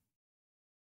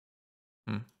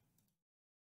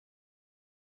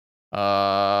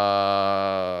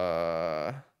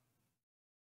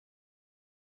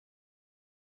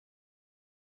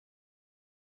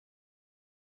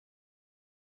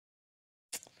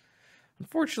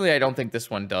 Unfortunately, I don't think this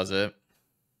one does it.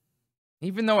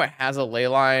 Even though it has a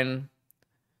leyline,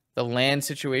 the land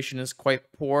situation is quite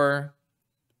poor.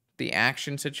 The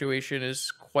action situation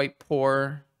is quite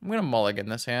poor. I'm going to mulligan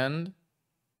this hand.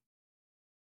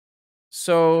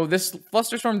 So this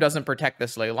Flusterstorm doesn't protect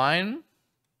this leyline.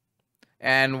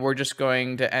 And we're just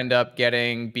going to end up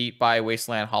getting beat by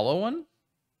Wasteland Hollow One.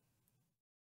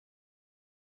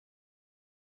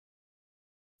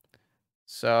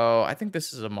 So I think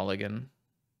this is a mulligan.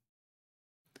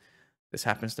 This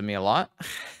happens to me a lot.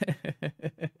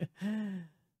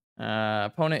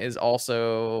 Opponent is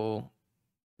also...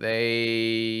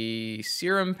 They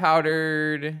Serum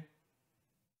Powdered.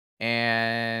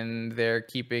 And they're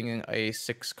keeping a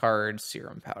 6-card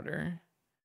Serum Powder.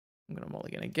 I'm going to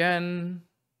mulligan again.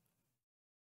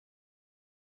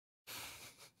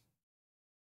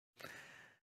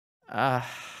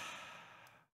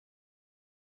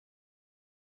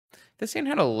 This hand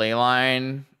had a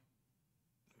Leyline.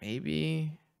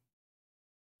 Maybe.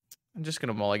 I'm just going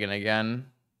to mulligan again.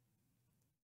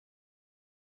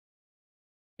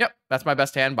 Yep, that's my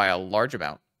best hand by a large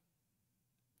amount.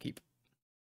 Keep.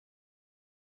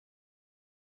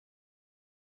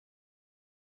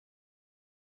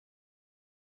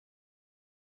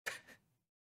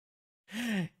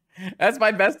 That's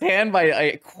my best hand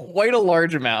by quite a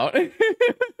large amount.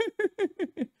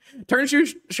 Turn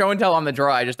show and tell on the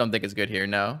draw. I just don't think it's good here.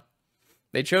 No.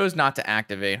 They chose not to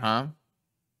activate, huh?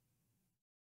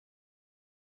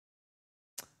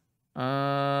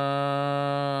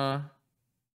 I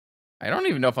don't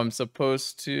even know if I'm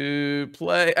supposed to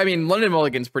play. I mean, London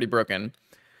Mulligan's pretty broken.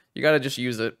 You got to just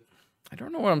use it. I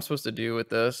don't know what I'm supposed to do with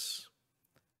this.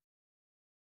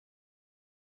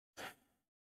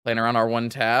 Playing around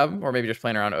R1 tab, or maybe just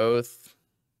playing around Oath.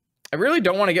 I really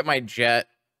don't want to get my jet.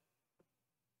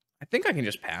 I think I can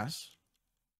just pass.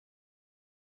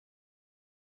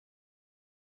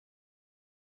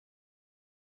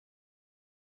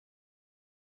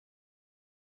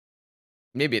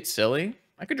 Maybe it's silly.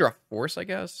 I could draw Force, I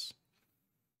guess.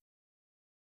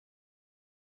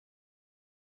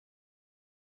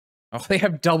 Oh, they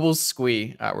have double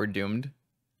Squee. We're doomed.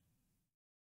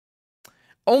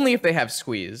 Only if they have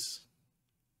Squeeze.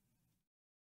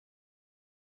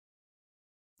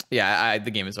 Yeah,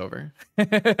 the game is over.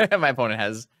 My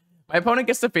opponent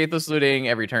gets to Faithless Looting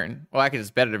every turn. Well, actually,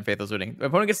 it's better than Faithless Looting. My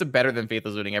opponent gets to better than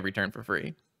Faithless Looting every turn for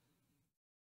free.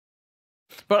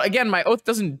 But again, my Oath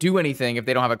doesn't do anything if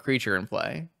they don't have a creature in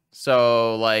play.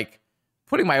 So, like,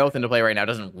 putting my Oath into play right now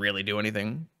doesn't really do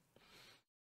anything.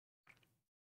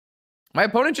 My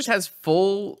opponent just has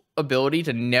full ability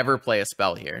to never play a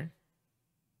spell here.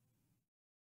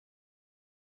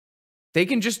 They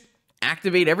can just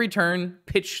activate every turn,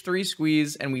 pitch 3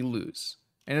 Squeeze, and we lose.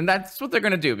 And that's what they're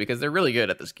going to do because they're really good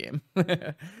at this game. All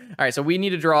right, so we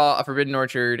need to draw a Forbidden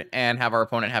Orchard and have our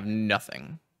opponent have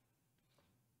nothing.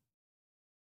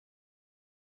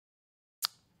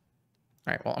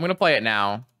 All right, well, I'm going to play it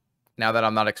now that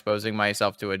I'm not exposing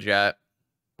myself to a jet,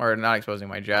 or not exposing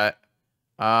my jet.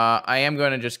 I am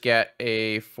going to just get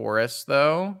a Forest,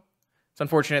 though. It's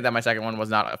unfortunate that my second one was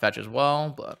not a fetch as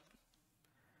well, but...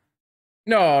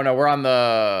 No,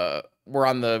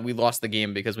 we lost the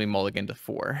game because we mulliganed to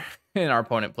 4 and our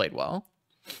opponent played well.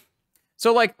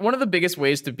 So, like, one of the biggest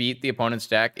ways to beat the opponent's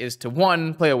deck is to,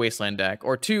 1, play a Wasteland deck,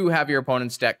 or 2, have your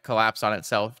opponent's deck collapse on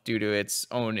itself due to its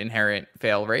own inherent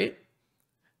fail rate.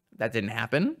 That didn't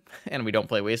happen, and we don't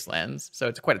play Wastelands, so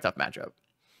it's quite a tough matchup.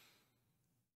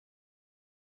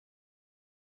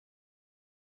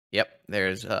 Yep,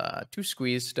 there's 2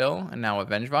 Squeeze still, and now a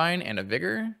Vengevine and a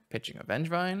Vigor, pitching a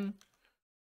Vengevine.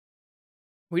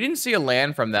 We didn't see a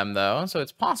land from them, though, so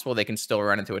it's possible they can still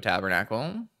run into a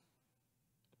Tabernacle.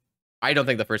 I don't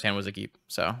think the first hand was a keep,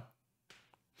 so...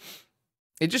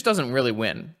 It just doesn't really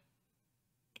win.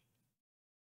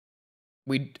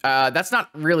 That's not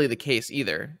really the case,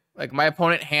 either. Like, my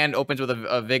opponent hand opens with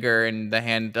a Vigor, and the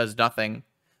hand does nothing.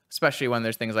 Especially when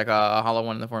there's things like a Hollow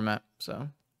One in the format, so...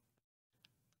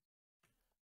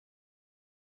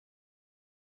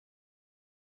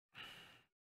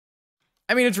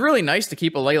 I mean, it's really nice to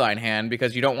keep a Leyline hand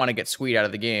because you don't want to get Squeed out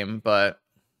of the game, but...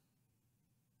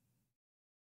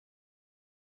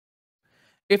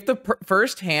 If the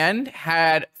first hand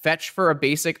had fetch for a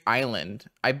basic island,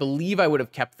 I believe I would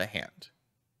have kept the hand.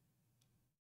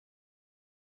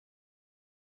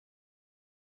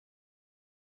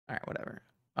 All right, whatever.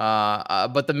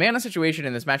 But the mana situation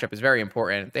in this matchup is very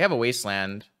important. If they have a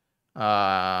Wasteland,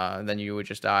 then you would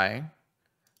just die.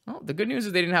 Well, the good news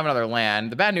is they didn't have another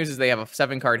land. The bad news is they have a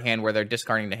 7-card hand where they're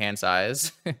discarding to hand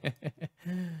size. I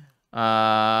mean,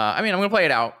 I'm going to play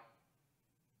it out.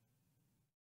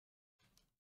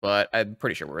 But I'm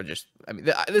pretty sure we're just... I mean,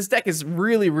 this deck is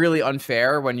really, really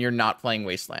unfair when you're not playing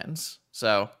Wastelands.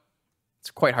 So, it's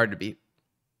quite hard to beat.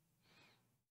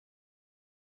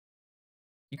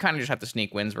 You kind of just have to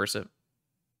sneak wins versus it.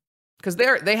 Because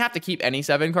they have to keep any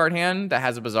 7-card hand that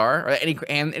has a Bazaar, or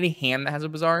any hand that has a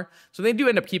Bazaar. So they do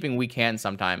end up keeping weak hands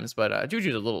sometimes, but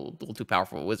Juju's a little too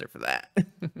powerful a wizard for that.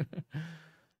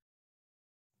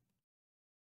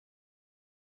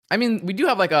 I mean, we do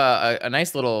have like a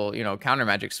nice little, counter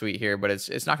magic suite here, but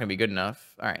it's not going to be good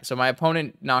enough. All right, so my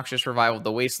opponent Noxious Revival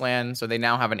the Wasteland, so they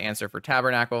now have an answer for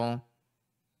Tabernacle.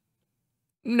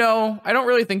 No, I don't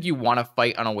really think you want to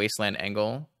fight on a Wasteland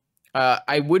angle.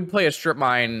 I would play a strip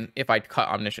mine if I cut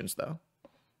Omniscience, though.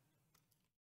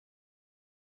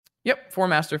 Yep, 4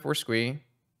 Master, 4 Squee.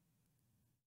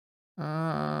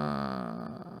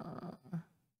 I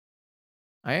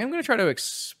am going to try to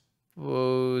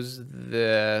expose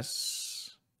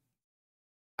this.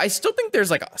 I still think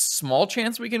there's like a small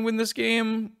chance we can win this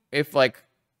game if like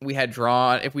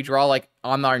if we draw like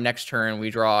on our next turn,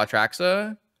 we draw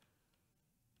Atraxa.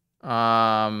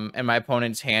 And my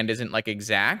opponent's hand isn't like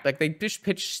exact. Like they just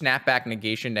pitch snapback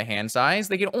negation to hand size.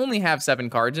 They can only have 7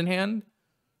 cards in hand.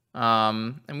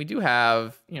 And we do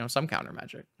have, some counter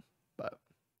magic. But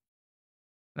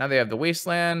now they have the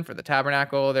Wasteland for the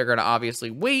Tabernacle. They're going to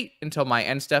obviously wait until my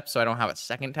end step so I don't have a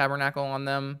second Tabernacle on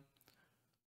them.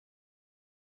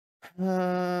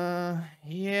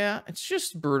 Yeah, it's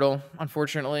just brutal,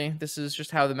 unfortunately. This is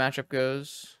just how the matchup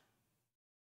goes.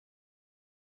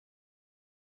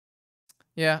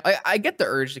 Yeah, I get the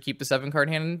urge to keep the 7-card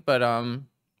hand, but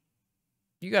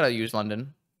you gotta use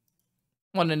London.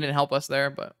 London didn't help us there,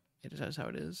 but it is how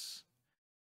it is.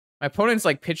 My opponent's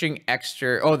like pitching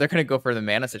extra. Oh, they're gonna go for the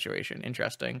mana situation.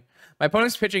 Interesting. My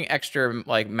opponent's pitching extra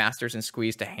like Masters and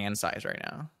Squeeze to hand size right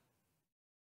now.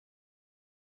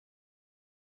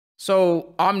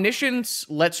 So Omniscience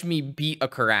lets me beat a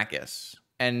Caracas,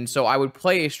 and so I would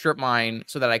play a Strip Mine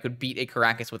so that I could beat a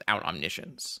Caracas without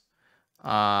Omniscience. They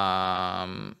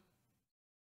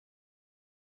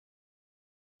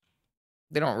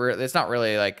don't it's not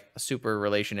really like a super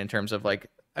relation in terms of like,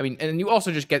 I mean, and you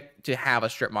also just get to have a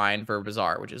Strip Mine for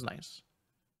Bazaar, which is nice.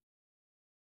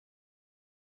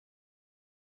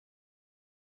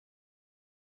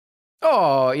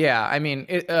 Oh yeah, I mean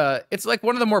it's like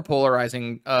one of the more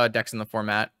polarizing decks in the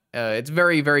format. It's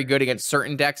very, very good against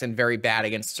certain decks and very bad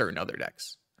against certain other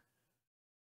decks.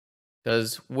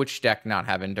 Does which deck not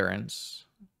have endurance?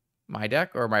 My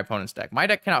deck or my opponent's deck? My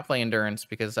deck cannot play endurance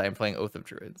because I am playing Oath of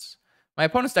Druids. My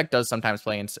opponent's deck does sometimes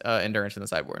play endurance in the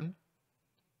sideboard.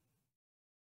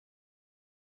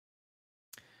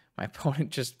 My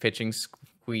opponent just pitching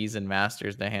Squeeze and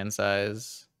Masters to hand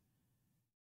size.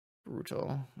 Brutal.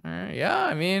 All right, yeah,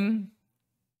 I mean,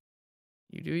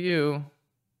 you do you.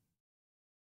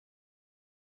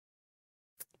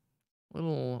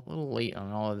 Little late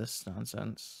on all of this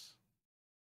nonsense.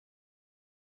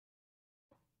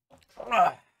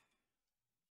 Ugh.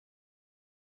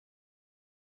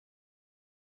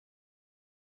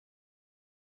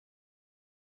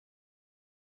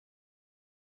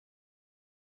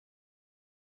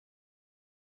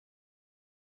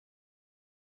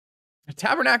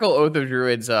 Tabernacle Oath of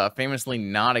Druids, famously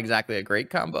not exactly a great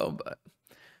combo, but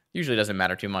usually doesn't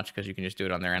matter too much because you can just do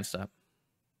it on their end step.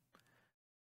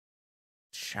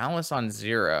 Chalice on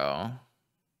 0.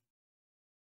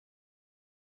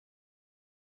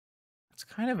 It's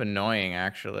kind of annoying,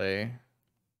 actually.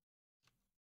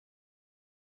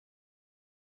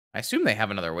 I assume they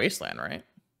have another Wasteland, right?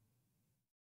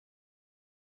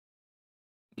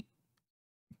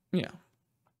 Yeah.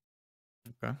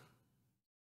 Okay.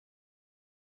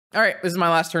 All right, this is my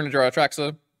last turn to draw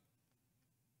Atraxa.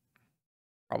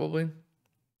 Probably.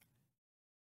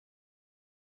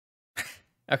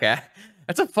 Okay.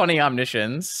 That's a funny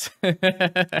Omniscience.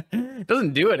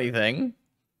 Doesn't do anything.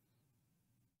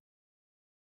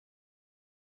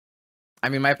 I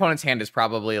mean, my opponent's hand is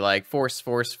probably like force,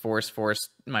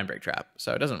 Mindbreak Trap.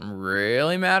 So it doesn't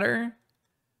really matter.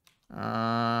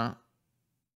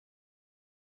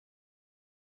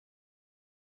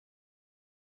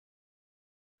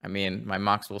 I mean, my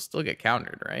mocks will still get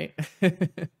countered, right?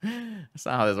 That's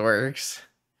not how this works.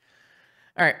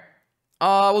 All right.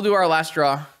 We'll do our last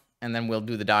draw, and then we'll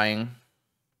do the dying.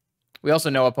 We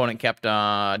also know opponent kept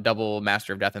double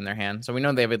Master of Death in their hand, so we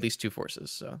know they have at least 2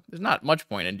 forces. So there's not much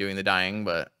point in doing the dying,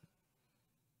 but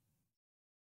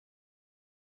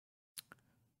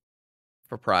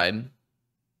for pride.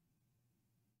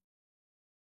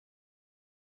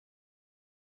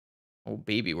 Oh,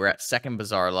 baby, we're at 2nd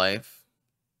Bazaar Life.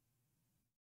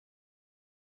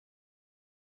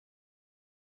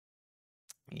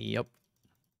 Yep.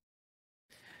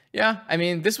 Yeah, I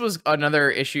mean, this was another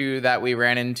issue that we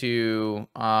ran into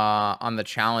on the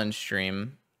challenge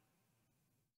stream.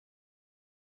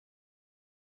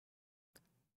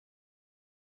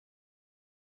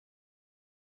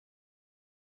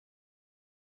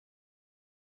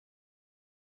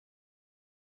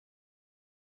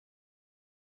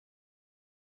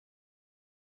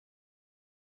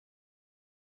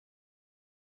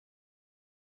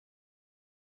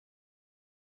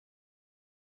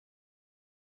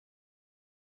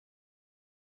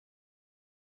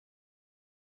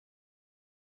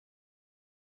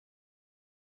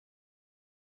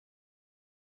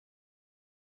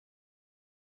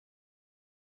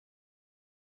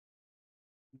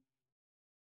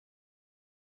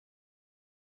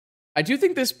 I do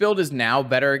think this build is now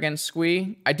better against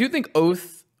Squee. I do think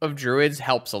Oath of Druids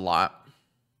helps a lot.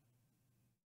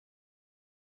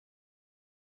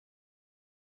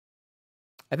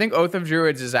 I think Oath of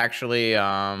Druids is actually, they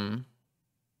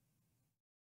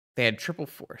had triple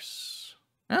force.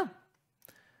 Yeah.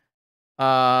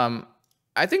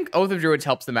 I think Oath of Druids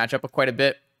helps the matchup quite a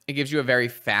bit. It gives you a very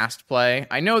fast play.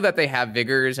 I know that they have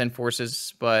vigors and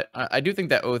forces, but I do think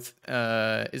that Oath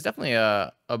is definitely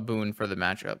a boon for the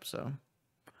matchup. So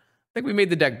I think we made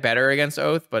the deck better against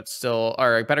Oath, but still,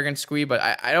 or better against Squee. But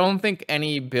I don't think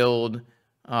any build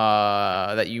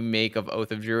that you make of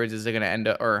Oath of Druids is going to end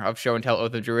up, or of Show and Tell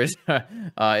Oath of Druids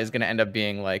is going to end up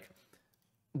being like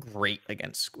great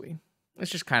against Squee.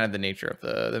 It's just kind of the nature of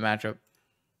the matchup.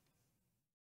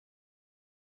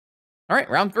 All right,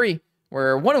 round 3.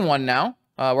 We're 1-1 now.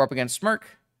 We're up against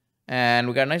Smirk, and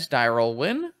we got a nice die roll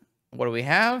win. What do we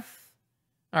have?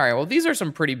 All right, well, these are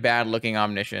some pretty bad-looking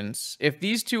Omniscience. If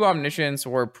these two Omniscience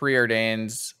were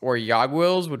Preordains or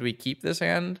Yogg-Wills, would we keep this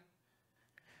hand?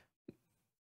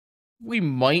 We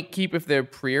might keep if they're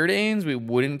Preordains. We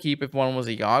wouldn't keep if one was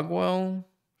a Yogg-Will.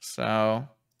 So,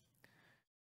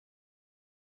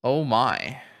 oh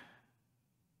my.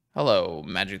 Hello,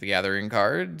 Magic the Gathering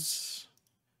cards.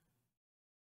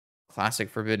 Classic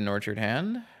Forbidden Orchard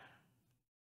hand.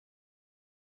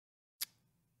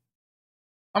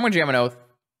 I'm going to jam an Oath.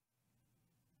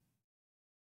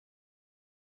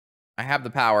 I have the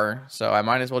power, so I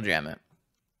might as well jam it.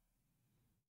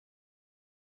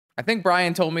 I think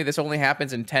Brian told me this only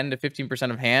happens in 10 to 15%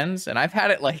 of hands, and I've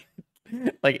had it like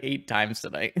 8 times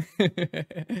tonight.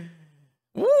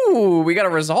 Ooh, we got a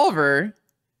Resolver.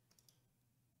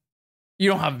 You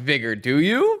don't have Vigor, do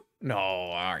you? No,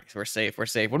 all right, we're safe, we're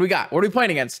safe. What do we got? What are we playing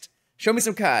against? Show me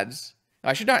some cards. Oh,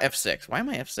 I should not F6. Why am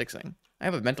I F6ing? I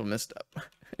have a mental misstep.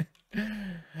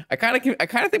 I kind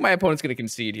of think my opponent's going to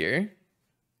concede here.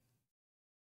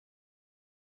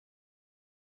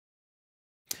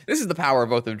 This is the power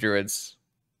of Oath of Druids.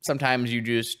 Sometimes you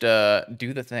just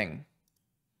do the thing.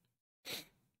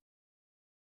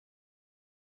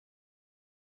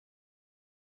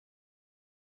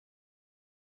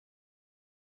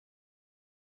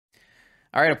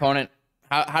 All right, opponent.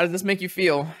 How does this make you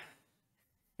feel?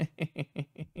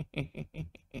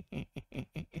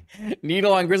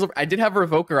 Needle on Grizzle. I did have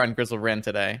Revoker on Grizzlebrand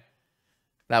today.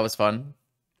 That was fun.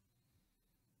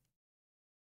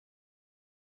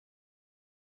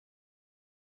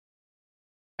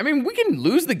 I mean, we can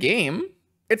lose the game.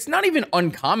 It's not even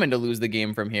uncommon to lose the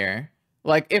game from here.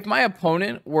 Like, if my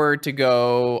opponent were to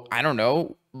go, I don't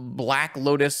know, Black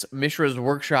Lotus Mishra's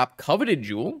Workshop Coveted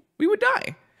Jewel, we would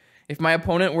die. If my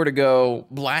opponent were to go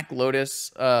Black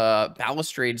Lotus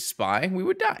Balustrade Spy, we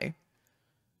would die.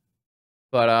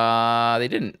 But they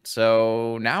didn't.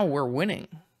 So now we're winning.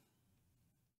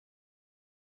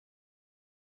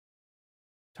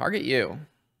 Target you.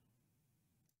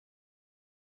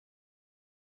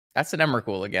 That's an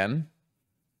Emrakul again.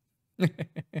 They're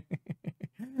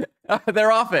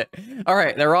off it. All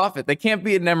right, they're off it. They can't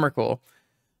be an Emrakul.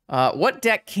 What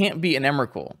deck can't be an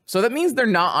Emrakul? So that means they're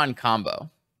not on combo.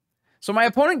 So my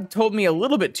opponent told me a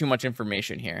little bit too much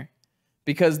information here,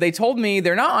 because they told me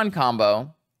they're not on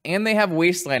combo and they have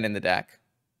Wasteland in the deck.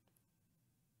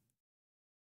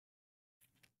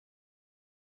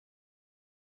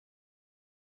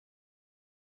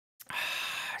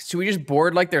 Should we just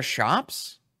board like their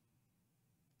shops?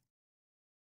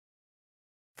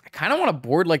 I kind of want to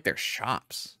board like their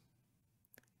shops.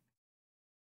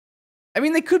 I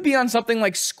mean, they could be on something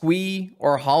like Squee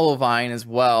or Hollowvine as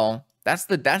well. That's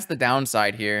the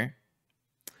downside here.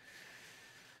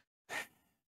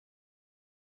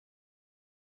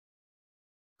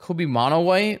 Could be mono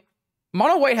white.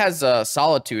 Mono white has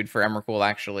Solitude for Emrakul,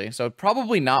 actually, so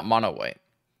probably not mono white,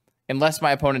 unless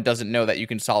my opponent doesn't know that you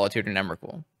can Solitude an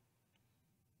Emrakul.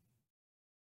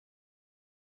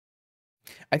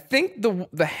 I think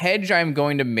the hedge I'm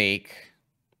going to make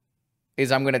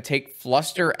is I'm going to take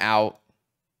Fluster out,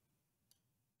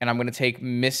 and I'm going to take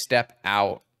Misstep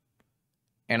out,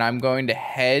 and I'm going to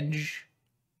hedge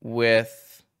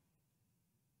with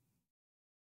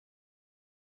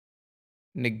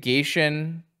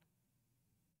Negation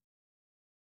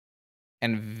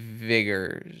and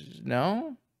Vigors.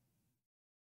 No?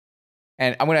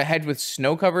 And I'm going to hedge with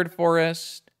Snow-Covered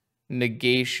Forest,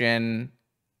 Negation,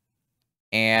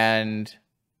 and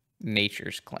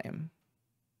Nature's Claim.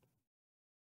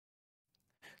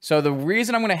 So the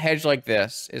reason I'm going to hedge like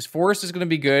this is Forest is going to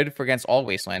be good for against all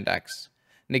Wasteland decks.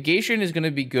 Negation is going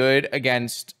to be good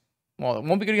against, well, it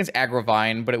won't be good against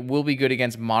Agrovine, but it will be good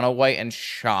against Mono White and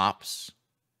Shops.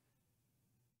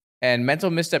 And Mental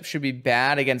Misstep should be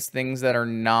bad against things that are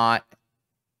not...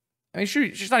 I mean,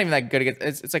 she's not even that good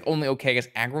against... It's like only okay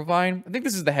against Agrovine. I think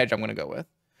this is the hedge I'm going to go with.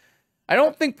 I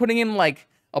don't think putting in like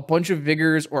a bunch of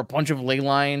Vigors or a bunch of Ley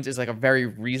Lines is like a very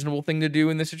reasonable thing to do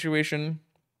in this situation.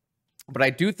 But I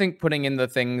do think putting in the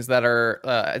things that are...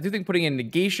 I do think putting in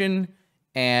Negation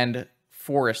and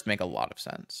Forest make a lot of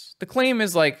sense. The claim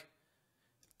is like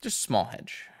just small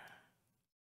hedge.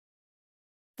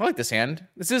 I like this hand.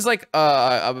 This is like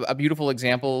a beautiful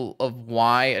example of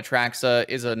why Atraxa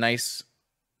is a nice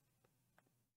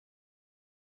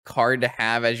card to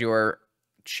have as your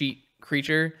cheat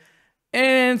creature.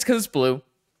 And it's because it's blue.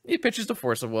 It pitches to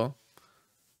Force of Will.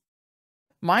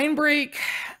 Mind Break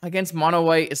against Mono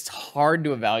White is hard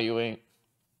to evaluate.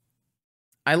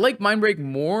 I like Mind Break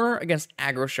more against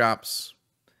aggro shops.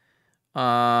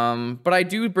 But I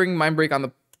do bring Mind Break on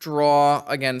the draw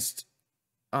against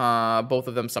both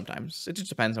of them sometimes. It just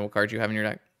depends on what cards you have in your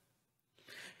deck.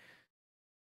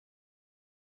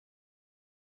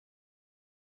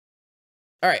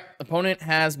 All right, opponent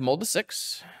has Mold to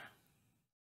 6.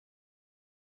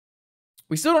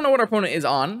 We still don't know what our opponent is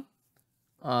on.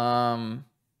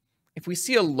 If we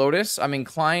see a Lotus, I'm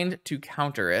inclined to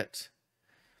counter it.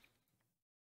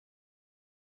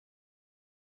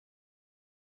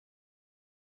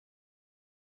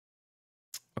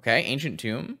 Okay, Ancient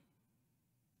Tomb.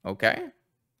 Okay.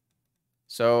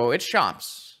 So it's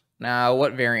shops. Now,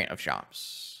 what variant of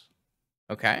shops?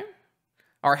 Okay.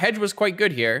 Our hedge was quite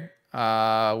good here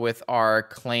with our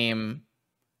claim.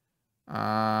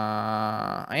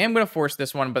 I am going to force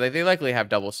this one, but they likely have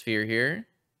double sphere here.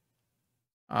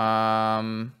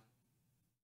 I'm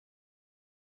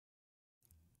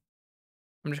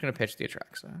just going to pitch the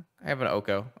Atraxa. I have an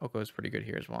Oko. Oko is pretty good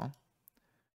here as well.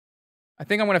 I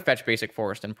think I'm going to fetch basic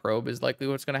Forest and Probe is likely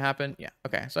what's going to happen. Yeah,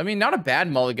 okay. So, I mean, not a bad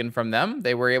mulligan from them.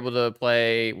 They were able to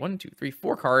play 1, 2, 3,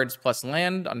 4 cards plus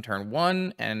land on turn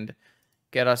 1 and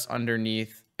get us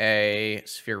underneath a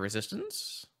Sphere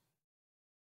Resistance.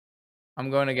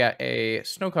 I'm going to get a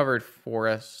Snow-Covered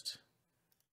Forest,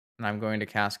 and I'm going to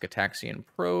cast Gataxian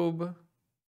Probe.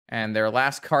 And their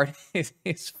last card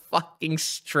is fucking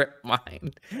Strip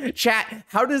Mine. Chat,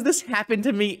 how does this happen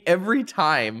to me every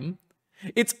time?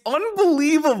 It's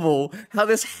unbelievable how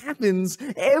this happens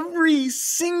every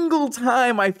single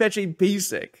time I fetch a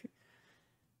basic.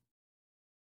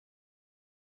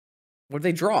 What did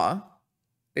they draw?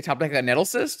 They top deck a Nettle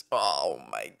Cyst? Oh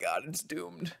my god, it's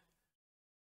doomed.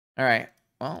 Alright,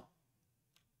 well.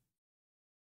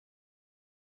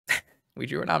 We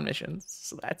drew an Omniscience,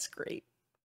 so that's great.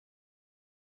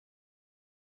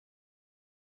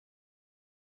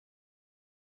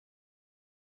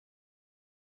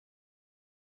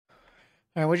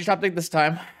 All right, what'd you top deck this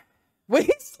time?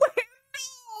 Wasteland,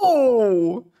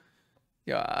 no!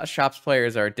 Yeah, Shops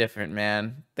players are different,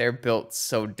 man. They're built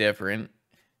so different.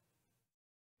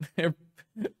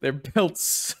 They're built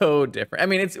so different. I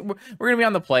mean, we're gonna be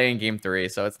on the play in game 3,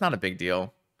 so it's not a big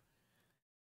deal.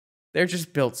 They're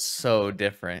just built so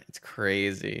different. It's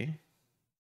crazy.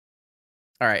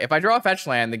 All right, if I draw a fetch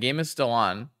land, the game is still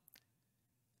on.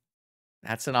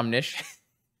 That's an Omniscience.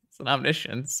 It's an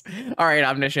Omniscience. All right,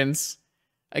 Omniscience.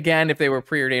 Again, if they were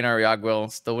preordained or Yagwil,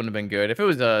 still wouldn't have been good. If it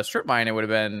was a Strip Mine, it would have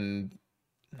been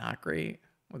not great.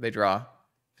 What'd they draw?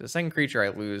 For the second creature, I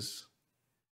lose.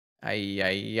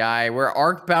 Ay. We're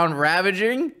Arcbound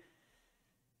Ravaging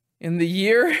in the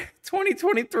year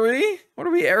 2023. What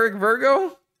are we, Eric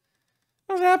Virgo?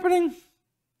 What's happening?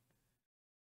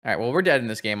 All right, well, we're dead in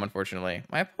this game, unfortunately.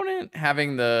 My opponent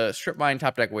having the Strip Mine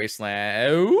top deck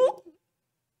Wasteland. Ooh.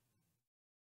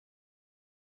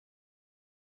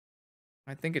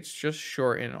 I think it's just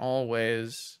short in all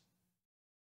ways.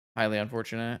 Highly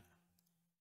unfortunate.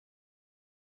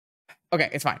 Okay,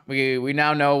 it's fine. We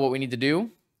now know what we need to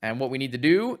do. And what we need to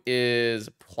do is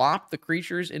plop the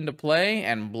creatures into play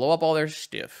and blow up all their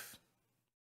stuff.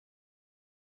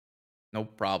 No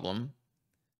problem.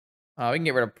 We can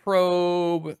get rid of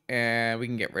Probe. And we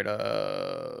can get rid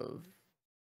of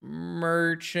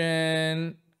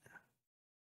Merchant.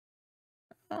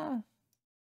 Oh.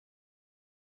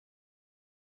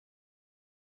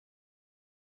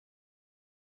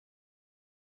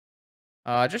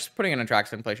 Just putting an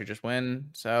Atraxa in play should just win.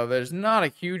 So there's not a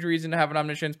huge reason to have an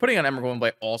Omniscience. Putting an Emrakul in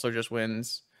play also just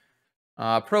wins.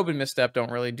 Probe and Misstep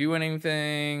don't really do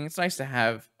anything. It's nice to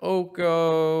have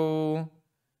Oko.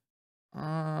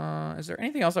 Is there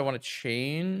anything else I want to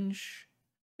change?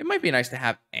 It might be nice to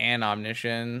have an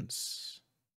Omniscience.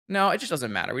 No, it just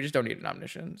doesn't matter. We just don't need an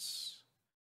Omniscience.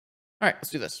 All right,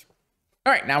 let's do this.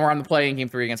 All right, now we're on the play in game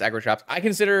 3 against aggro shops. I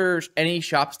consider any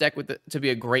shops deck to be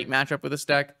a great matchup with this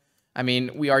deck. I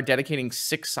mean, we are dedicating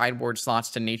 6 sideboard slots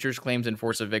to Nature's Claims and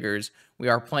Force of Vigors. We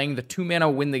are playing the 2-mana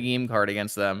Win the Game card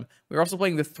against them. We're also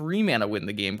playing the 3-mana Win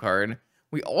the Game card.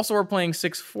 We also are playing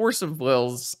 6 Force of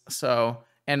Wills. So,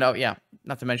 and yeah,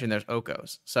 not to mention there's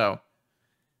Okos. So,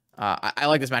 I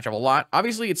like this matchup a lot.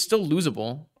 Obviously, it's still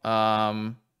losable.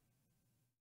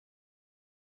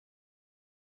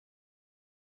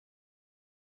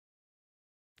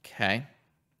 Okay.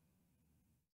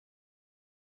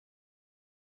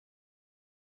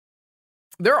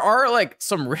 There are like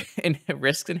some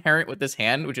risks inherent with this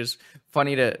hand, which is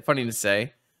funny to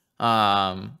say.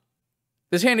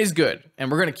 This hand is good,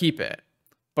 and we're gonna keep it.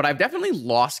 But I've definitely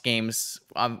lost games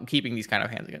keeping these kind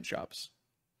of hands against shops.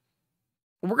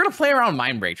 We're gonna play around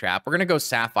Mindbreak Trap. We're gonna go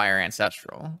Sapphire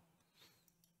Ancestral.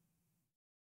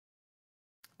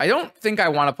 I don't think I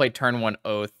want to play turn 1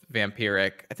 Oath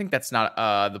Vampiric. I think that's not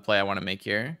the play I want to make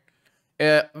here.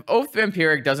 Oath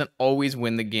Vampiric doesn't always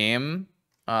win the game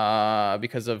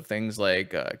because of things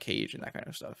like Cage and that kind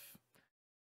of stuff.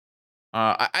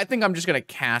 I think I'm just gonna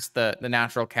cast the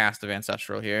natural cast of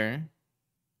Ancestral here.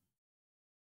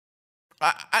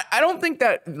 I don't think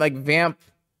that like Vamp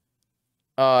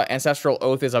Ancestral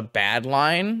Oath is a bad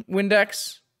line,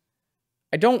 Windex.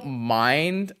 I don't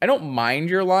mind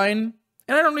your line,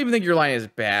 and I don't even think your line is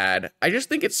bad. I just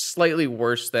think it's slightly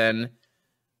worse than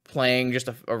playing just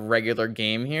a regular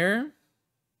game here.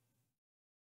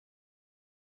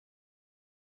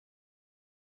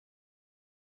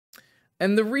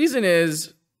 And the reason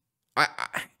is,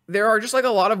 there are just like a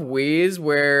lot of ways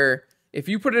where if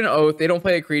you put in an Oath, they don't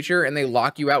play a creature, and they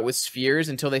lock you out with spheres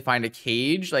until they find a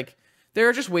cage. Like, there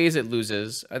are just ways it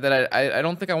loses that I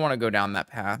don't think I want to go down that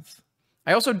path.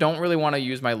 I also don't really want to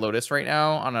use my Lotus right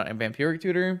now on a Vampiric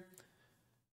Tutor.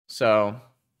 So,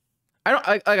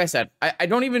 like I said, I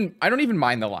don't even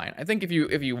mind the line. I think if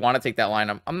you want to take that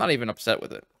line, I'm not even upset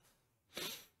with it.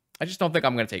 I just don't think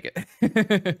I'm gonna take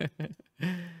it.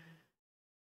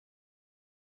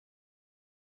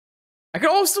 I could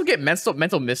also get mental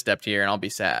misstepped here, and I'll be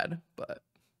sad. But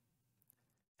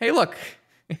hey, look,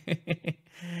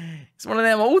 it's one of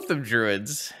them Oath of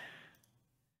Druids.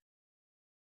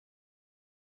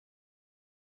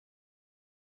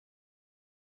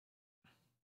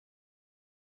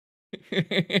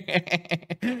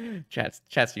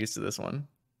 Chat's used to this one.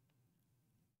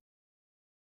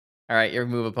 All right, your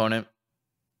move, opponent.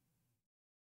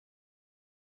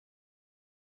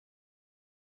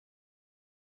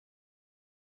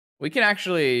 We can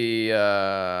actually,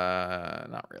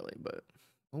 not really, but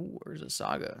oh, where's a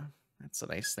Saga? That's a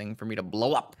nice thing for me to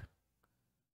blow up.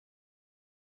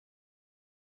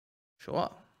 Sure.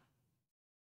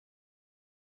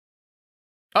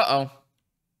 Uh-oh.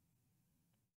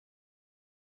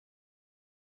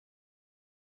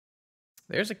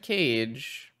 There's a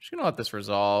cage. Just gonna let this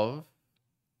resolve.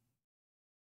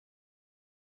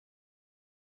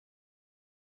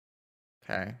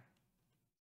 Okay.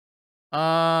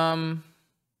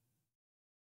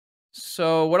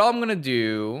 So what I'm gonna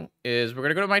do is we're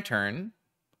gonna go to my turn,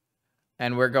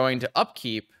 and we're going to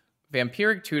upkeep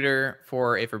Vampiric Tutor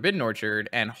for a Forbidden Orchard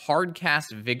and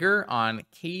hardcast Vigor on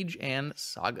Cage and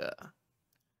Saga.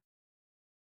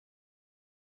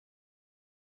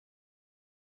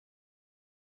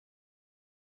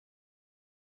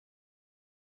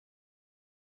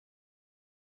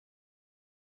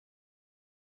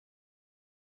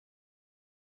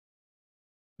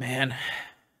 Man,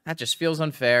 that just feels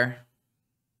unfair.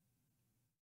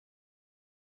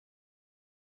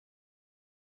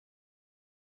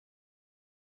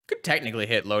 Could technically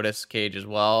hit Lotus Cage as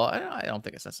well. I don't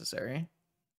think it's necessary.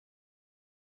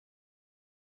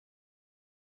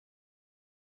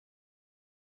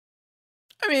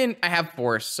 I mean, I have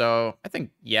Force, so I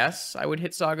think yes, I would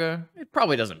hit Saga. It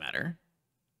probably doesn't matter.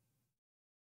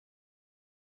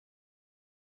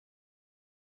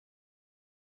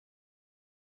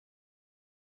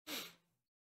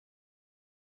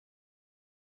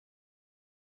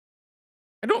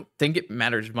 I don't think it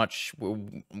matters much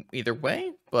either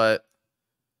way, but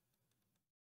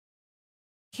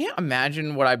can't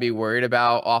imagine what I'd be worried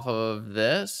about off of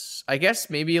this. I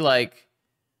guess maybe like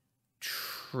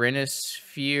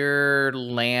Trinisphere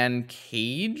Land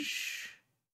Cage.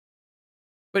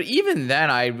 But even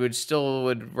then, I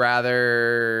would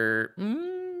rather.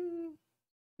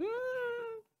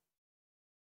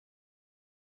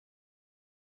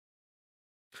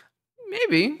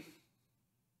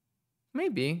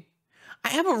 Maybe. I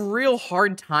have a real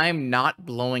hard time not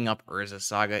blowing up Urza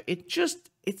Saga. It just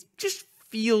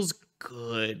feels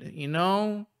good, you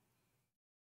know?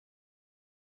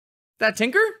 That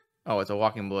Tinker? Oh, it's a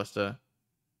Walking Ballista.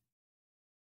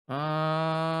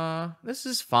 This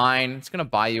is fine. It's gonna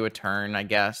buy you a turn, I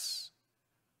guess.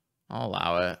 I'll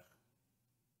allow it.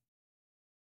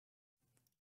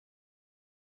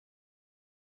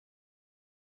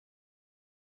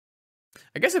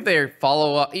 I guess if they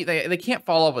follow up, they can't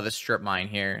follow up with a strip mine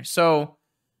here. So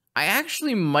I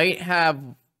actually might have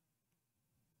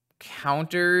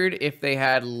countered if they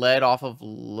had led off of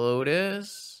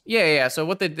Lotus. Yeah. So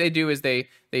what they do is they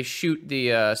shoot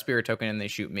the spirit token and they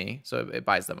shoot me. So it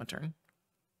buys them a turn.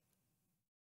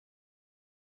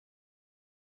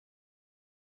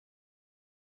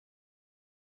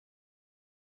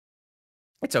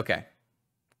 It's okay.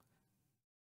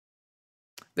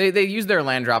 They use their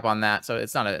land drop on that, so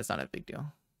it's not a big deal.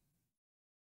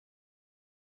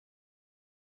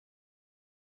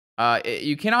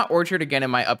 You cannot orchard again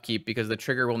in my upkeep because the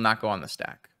trigger will not go on the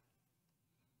stack.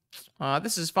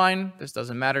 This is fine. This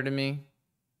doesn't matter to me.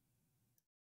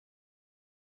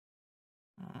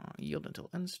 Yield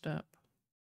until end step.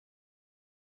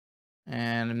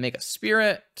 And make a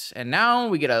spirit. And now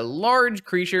we get a large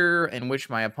creature in which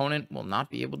my opponent will not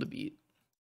be able to beat.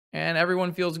 And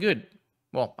everyone feels good.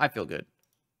 Well, I feel good.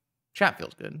 Chat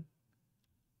feels good.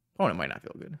 Opponent might not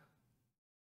feel good.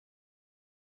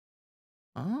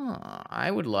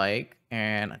 I would like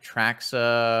an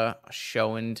Atraxa, a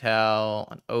Show and Tell,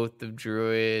 an Oath of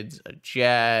Druids, a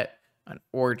Jet, an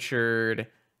Orchard,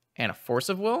 and a Force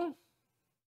of Will.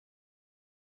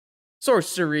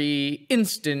 Sorcery,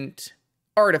 instant,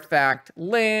 artifact,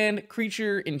 land,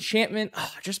 creature, enchantment.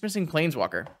 Oh, just missing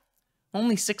Planeswalker.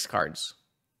 Only 6 cards.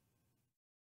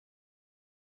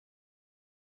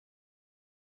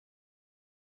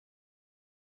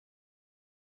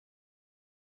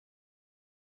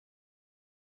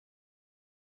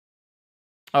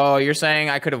 Oh, you're saying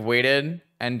I could have waited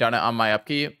and done it on my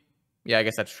upkeep? Yeah, I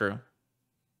guess that's true.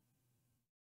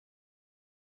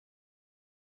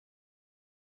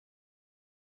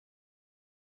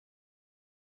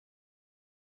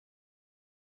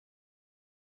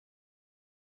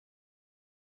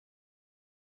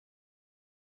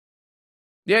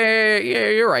 Yeah,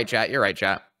 you're right, chat. You're right,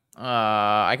 chat.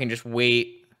 I can just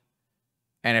wait,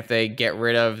 and if they get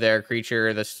rid of their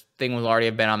creature, this thing will already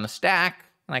have been on the stack,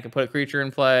 and I can put a creature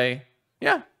in play.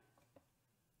 Yeah.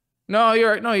 No,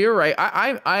 you're right.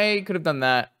 I could have done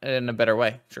that in a better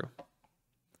way. True.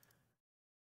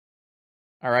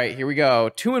 All right, here we go.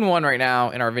 2-1 right now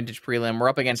in our vintage prelim. We're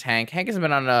up against Hank. Hank has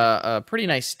been on a pretty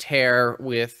nice tear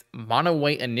with mono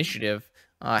white initiative.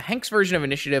 Hank's version of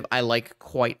initiative I like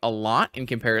quite a lot in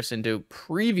comparison to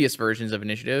previous versions of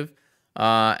initiative.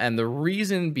 And the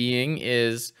reason being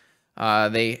is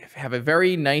they have a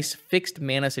very nice fixed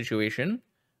mana situation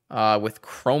with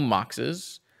Chrome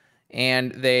Moxes.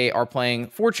 And they are playing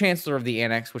 4 Chancellor of the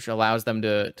Annex, which allows them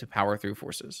to power through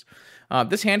forces.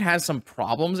 This hand has some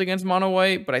problems against mono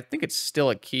white, but I think it's still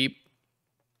a keep.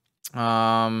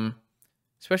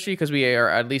 Especially because we are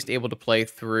at least able to play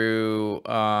through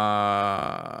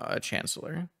a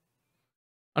Chancellor.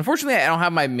 Unfortunately, I don't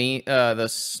have my main, the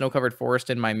snow-covered forest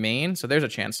in my main, so there's a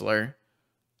Chancellor,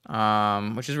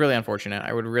 which is really unfortunate.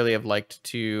 I would really have liked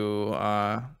to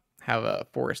have a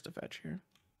forest to fetch here.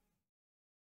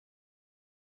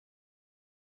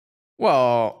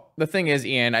 Well, the thing is,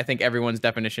 Ian, I think everyone's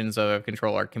definitions of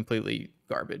control are completely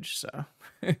garbage. So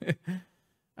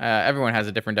everyone has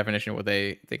a different definition of what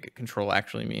they think control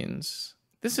actually means.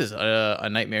 This is a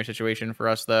nightmare situation for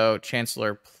us, though.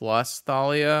 Chancellor plus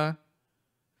Thalia.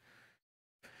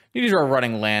 These are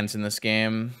running lands in this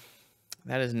game.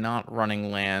 That is not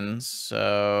running lands,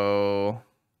 so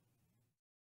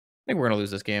I think we're going to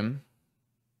lose this game.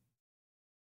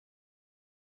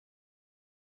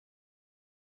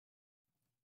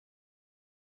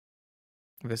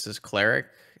 This is Cleric,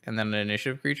 and then an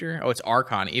initiative creature. Oh, it's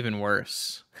Archon, even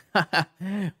worse.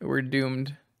 We're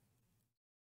doomed.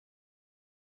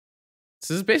 This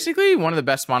is basically one of the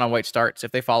best mono white starts.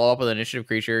 If they follow up with an initiative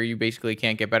creature, you basically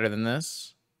can't get better than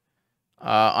this.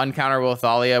 Uncounterable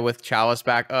Thalia with Chalice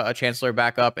back, a Chancellor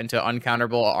backup into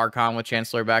uncounterable Archon with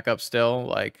Chancellor backup still.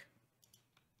 Like,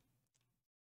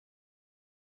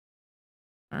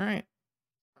 all right.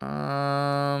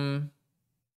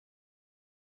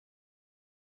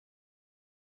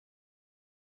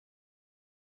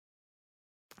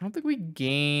 I don't think we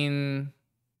gain.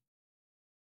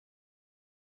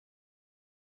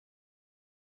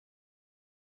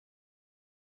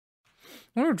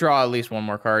 I'm gonna draw at least one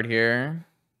more card here.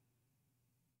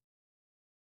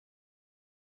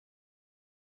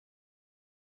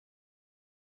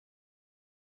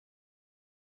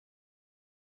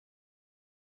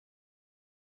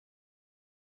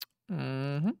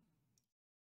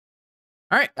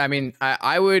 All right. I mean,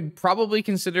 I would probably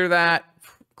consider that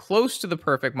close to the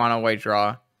perfect mono white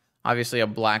draw. Obviously, a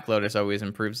Black Lotus always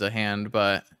improves the hand,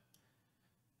 but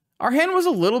our hand was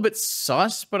a little bit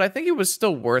sus, but I think it was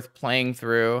still worth playing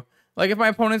through. Like, if my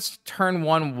opponent's turn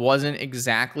 1 wasn't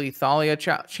exactly Thalia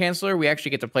Chancellor, we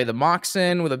actually get to play the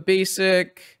Moxen with a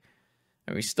basic.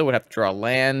 And we still would have to draw a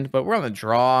land, but we're on the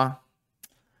draw.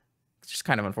 It's just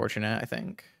kind of unfortunate, I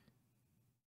think.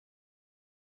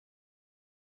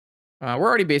 We're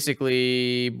already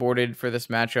basically boarded for this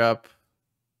matchup.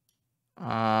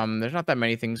 There's not that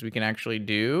many things we can actually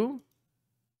do.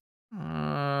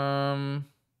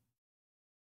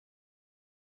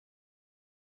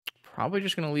 Probably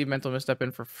just going to leave Mental Misstep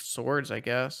in for swords, I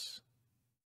guess.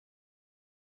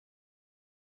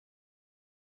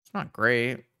 It's not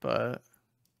great, but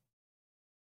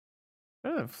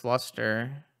better than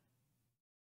Fluster.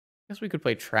 I guess we could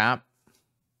play Trap.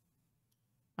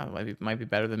 That might be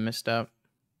better than Misstep.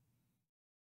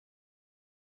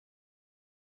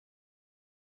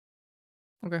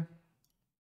 Okay.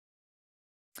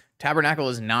 Tabernacle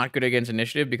is not good against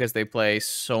Initiative because they play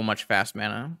so much fast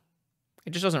mana. It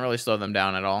just doesn't really slow them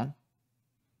down at all.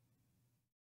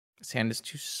 This hand is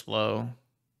too slow.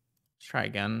 Let's try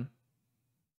again.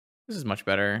 This is much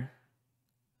better.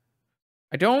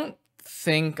 I don't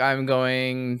think I'm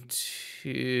going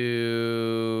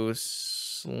to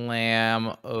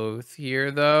slam Oath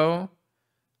here, though.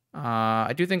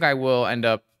 I do think I will end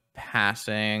up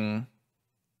passing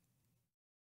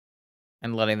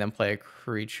and letting them play a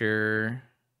creature.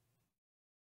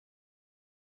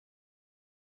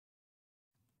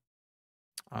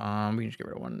 We can just get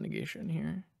rid of one negation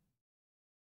here.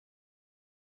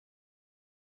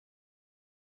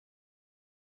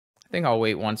 I think I'll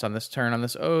wait once on this turn on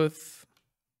this Oath.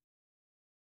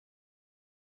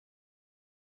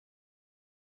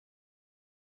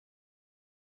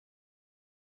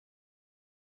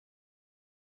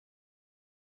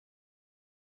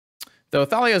 Though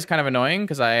Thalia is kind of annoying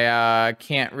because I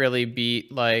can't really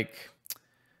beat like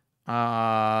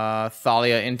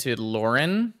Thalia into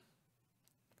Lauren.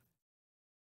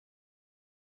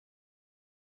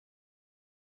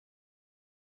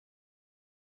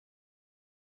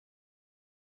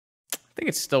 I think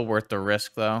it's still worth the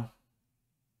risk, though.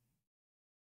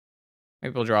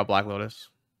 Maybe we'll draw a Black Lotus.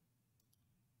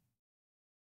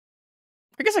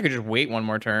 I guess I could just wait one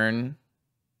more turn.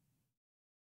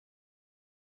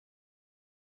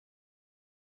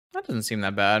 That doesn't seem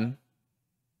that bad.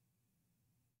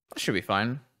 That should be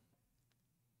fine.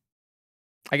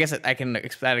 I guess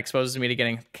that exposes me to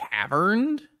getting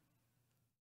caverned,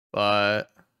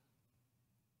 but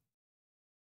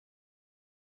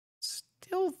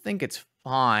still think it's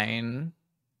fine.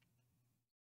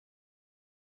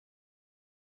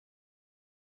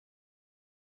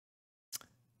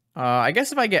 I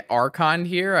guess if I get Archon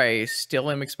here, I still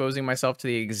am exposing myself to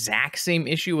the exact same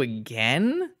issue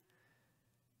again.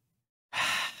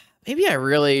 Maybe I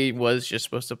really was just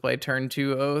supposed to play turn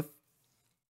 2 Oath.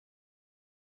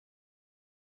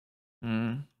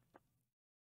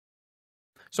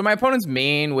 So my opponent's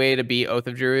main way to beat Oath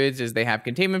of Druids is they have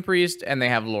Containment Priest and they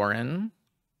have Lauren.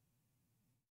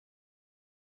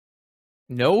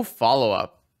 No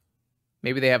follow-up.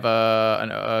 Maybe they have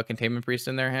a Containment Priest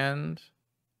in their hand.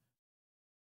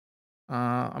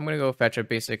 I'm going to go fetch a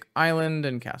basic island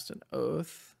and cast an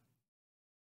Oath.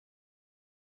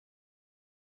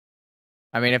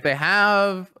 I mean, if they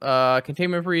have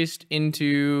Containment Priest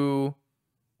into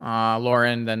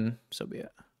Lauren, then so be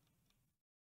it.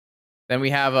 Then we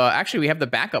have, actually, we have the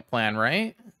backup plan,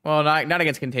 right? Well, not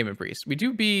against Containment Priest. We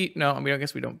do beat, no, I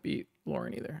guess we don't beat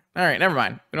Lauren either. All right, never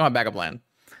mind. We don't have backup plan.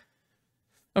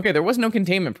 Okay, there was no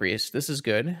Containment Priest. This is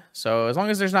good. So as long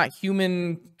as there's not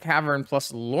Human Cavern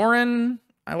plus Lauren,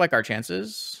 I like our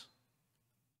chances.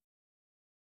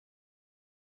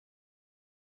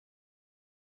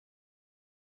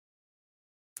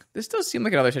 This does seem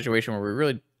like another situation where we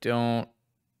really don't...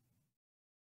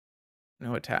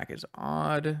 No attack is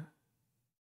odd.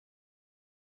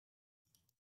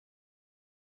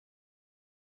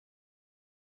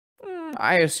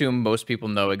 I assume most people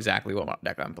know exactly what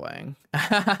deck I'm playing.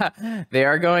 They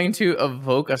are going to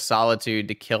evoke a Solitude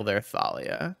to kill their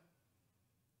Thalia.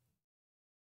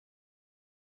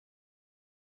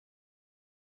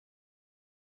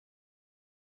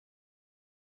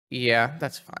 Yeah,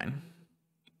 that's fine.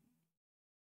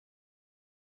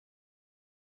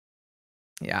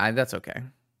 Yeah, that's okay.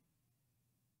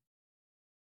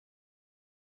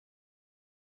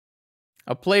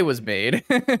 A play was made.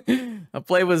 A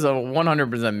play was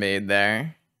 100% made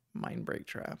there. Mind Break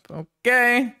Trap.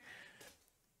 Okay.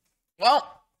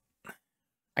 Well,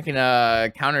 I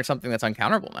can counter something that's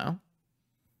uncounterable now.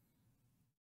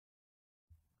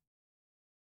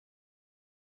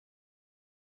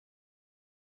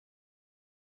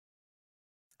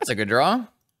 That's a good draw.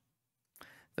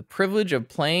 The privilege of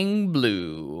playing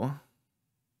blue.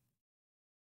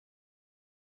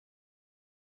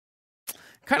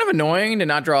 Kind of annoying to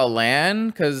not draw a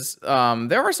land, because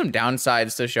there are some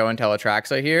downsides to show and tell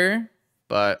Atraxa here,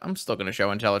 but I'm still going to show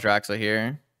and tell Atraxa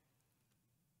here.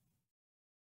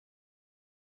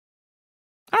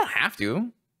 I don't have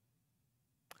to.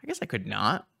 I guess I could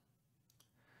not.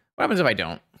 What happens if I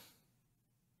don't?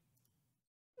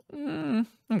 I'm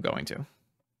going to.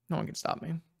 No one can stop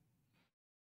me.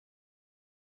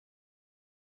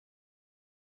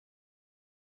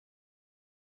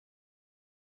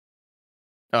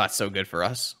 Oh, that's so good for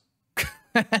us.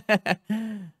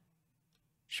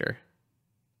 Sure.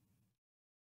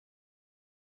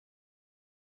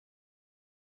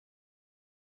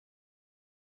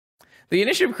 The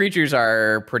initiative creatures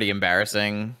are pretty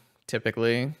embarrassing,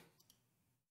 typically.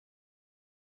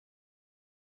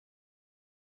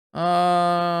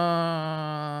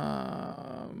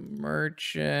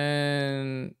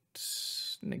 Merchant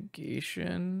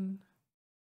negation.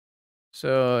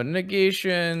 So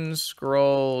negation,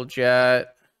 scroll,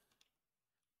 jet,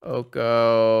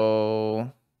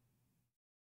 Oko.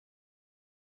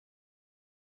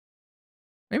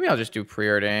 Maybe I'll just do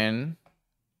preordain.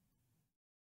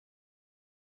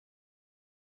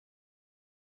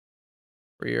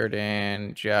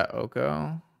 Preordain, jet,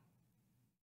 Oko.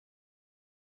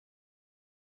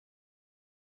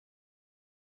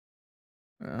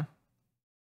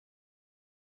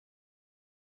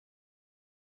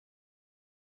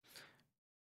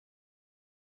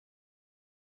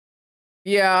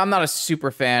 Yeah, I'm not a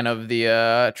super fan of the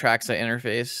Atraxa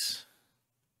interface.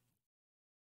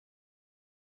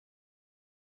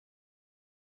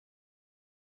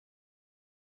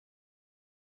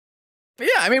 But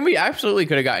yeah, I mean, we absolutely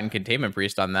could have gotten Containment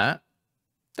Priest on that.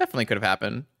 Definitely could have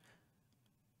happened.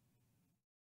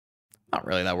 Not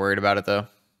really that worried about it, though.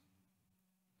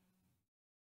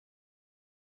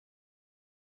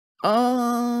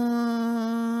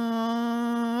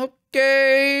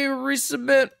 Okay,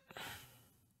 resubmit.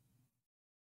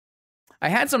 I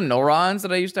had some Nolrons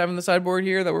that I used to have in the sideboard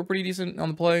here that were pretty decent on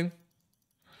the play.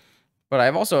 But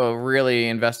I've also really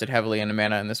invested heavily into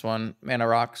mana in this one. Mana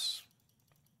rocks.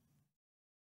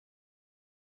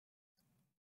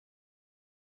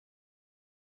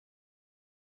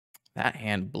 That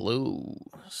hand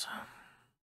blues.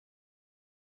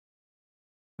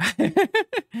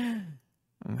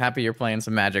 I'm happy you're playing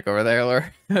some Magic over there,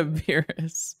 Lord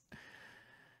Beerus.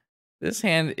 This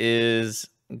hand is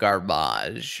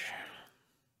garbage.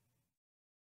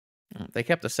 They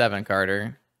kept a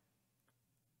 7-carder.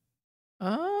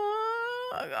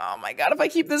 Oh my god, if I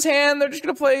keep this hand, they're just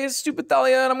gonna play stupid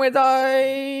Thalia and I'm gonna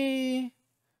die.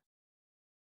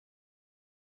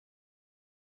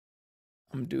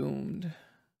 I'm doomed.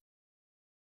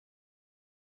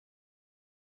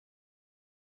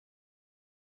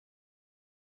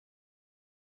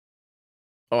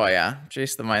 Oh yeah,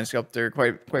 Jace the Mind Sculptor,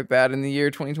 quite bad in the year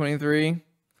 2023.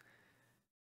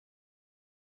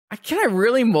 Can I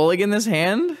really mulligan this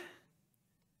hand?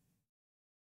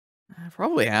 I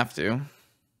probably have to.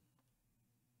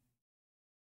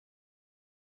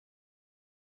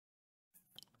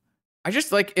 I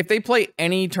just like if they play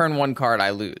any turn 1 card,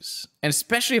 I lose, and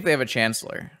especially if they have a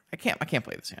Chancellor. I can't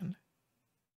play this hand.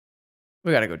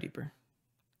 We gotta go deeper.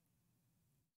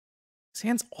 This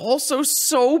hand's also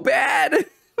so bad.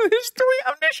 There's 3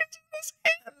 Omniscience in this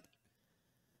hand.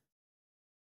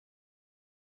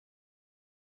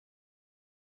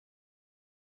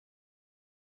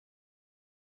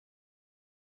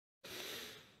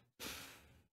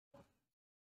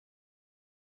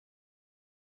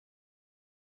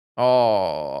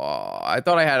 Oh, I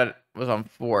thought I had it was on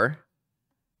 4.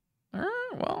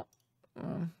 Well,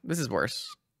 this is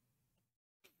worse.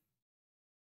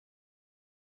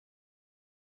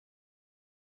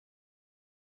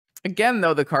 Again,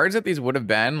 though, the cards that these would have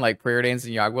been, like Preordains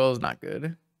and Yogwill, is not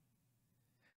good.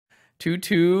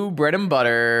 2/2, bread and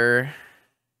butter.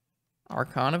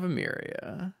 Archon of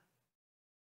Emeria.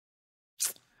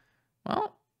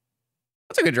 Well,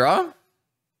 that's a good draw.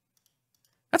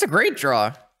 That's a great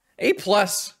draw. A+.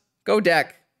 Go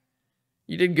deck.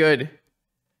 You did good.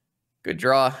 Good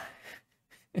draw.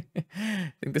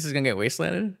 Think this is gonna get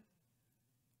wastelanded?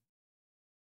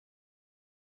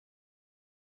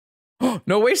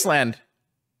 No wasteland.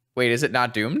 Wait, is it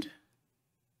not doomed?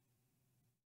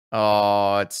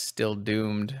 Oh, it's still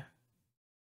doomed.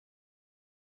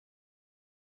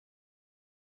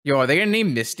 Yo, are they gonna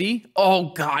name Misty? Oh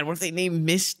god, what if they name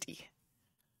Misty?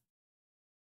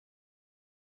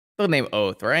 They'll name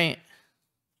Oath, right?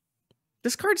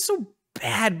 This card's so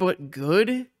bad but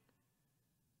good.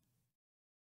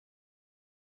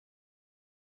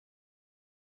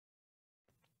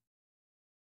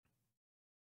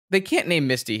 They can't name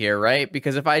Misty here, right?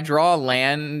 Because if I draw a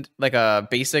land like a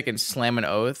basic and slam an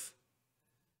Oath,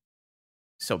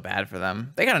 so bad for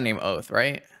them. They gotta name Oath,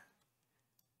 right?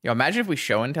 Yo, imagine if we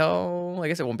show and tell. I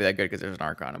guess it won't be that good because there's an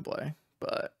Archon in play.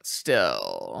 But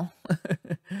still.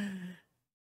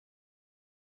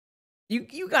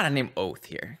 you gotta name Oath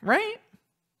here, right?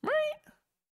 Right?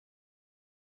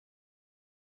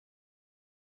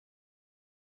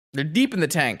 They're deep in the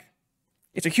tank.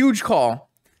 It's a huge call.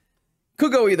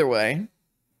 Could go either way.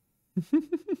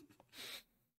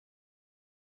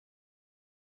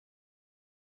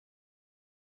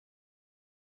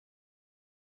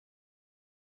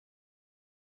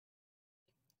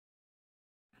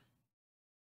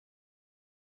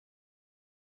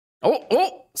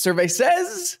 Oh, survey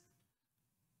says.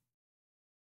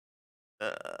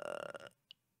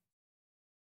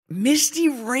 Misty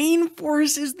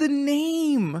Rainforest is the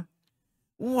name.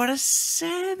 What a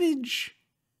savage.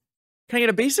 Can I get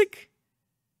a basic?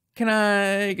 Can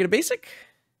I get a basic?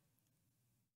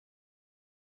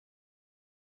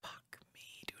 Fuck me,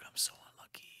 dude. I'm so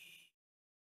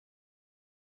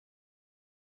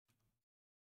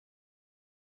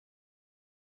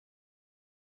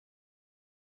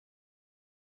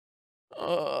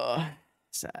unlucky.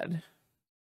 Sad.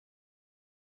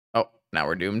 Oh, now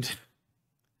we're doomed.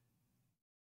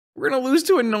 We're gonna lose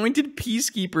to Anointed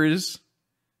Peacekeepers.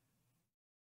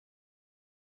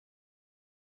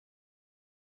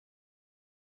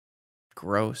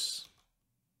 Gross.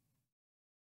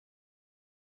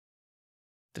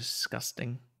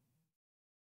 Disgusting.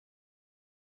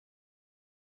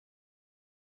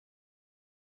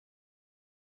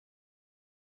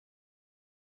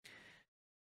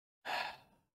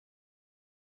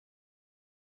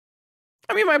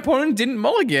 I mean, my opponent didn't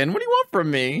mulligan. What do you want from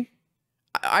me?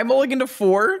 I mulliganed to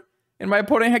 4, and my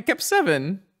opponent had kept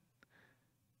 7.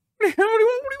 What do you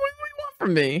want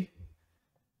from me?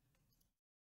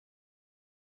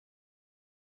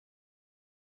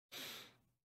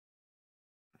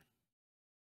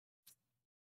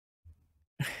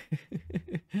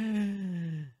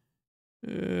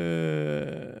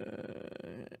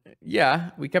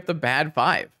 Yeah, we kept a bad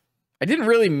 5. I didn't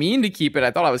really mean to keep it. I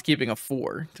thought I was keeping a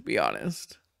 4, to be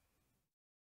honest.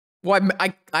 Well,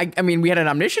 I mean, we had an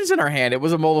Omniscience in our hand. It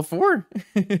was a mull of 4.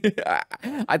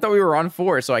 I thought we were on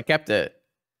 4, so I kept it.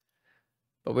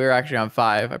 But we were actually on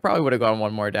 5. I probably would have gone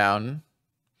one more down.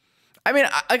 I mean,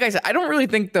 like I said, I don't really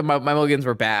think that my mulligans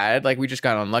were bad. Like, we just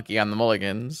got unlucky on the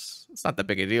mulligans. It's not that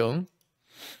big a deal.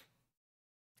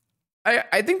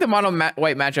 I think the mono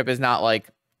white matchup is not like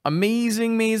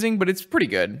amazing, but it's pretty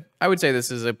good. I would say this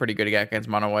is a pretty good deck against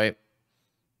mono white.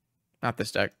 Not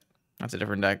this deck. That's a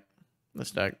different deck.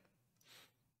 This deck.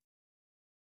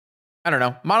 I don't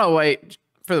know. Mono white,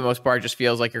 for the most part, just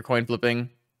feels like you're coin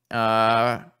flipping.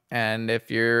 And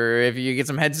if you get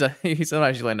some heads,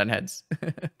 sometimes you land on heads.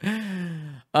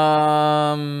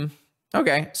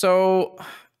 Okay, so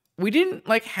we didn't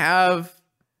like have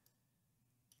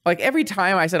like every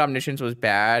time I said Omniscience was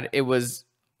bad, it was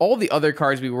all the other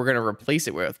cards we were gonna replace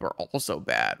it with were also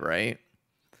bad, right?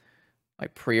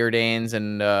 Like Preordains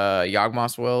and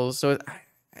Yawgmoth's Wills. So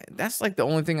that's like the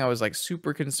only thing I was like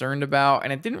super concerned about,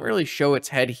 and it didn't really show its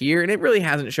head here, and it really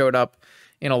hasn't showed up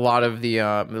in a lot of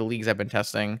the leagues I've been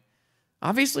testing.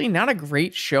 Obviously, not a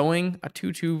great showing. A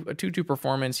 2-2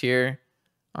 performance here.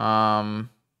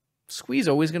 Squee's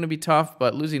always going to be tough,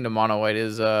 but losing to mono white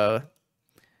is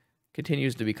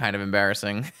continues to be kind of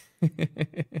embarrassing.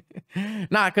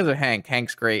 Not because of Hank.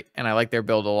 Hank's great, and I like their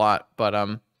build a lot, but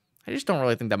I just don't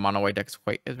really think that mono white deck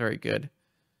is very good.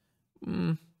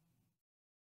 My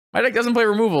deck doesn't play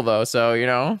removal though, so you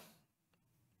know.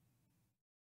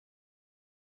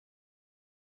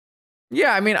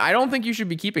 Yeah, I mean, I don't think you should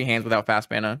be keeping hands without fast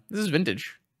mana. This is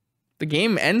vintage. The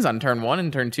game ends on turn 1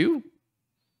 and turn 2.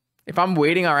 If I'm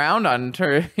waiting around on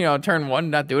turn 1,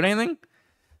 not doing anything,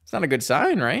 it's not a good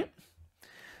sign, right?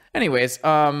 Anyways,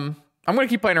 I'm gonna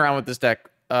keep playing around with this deck.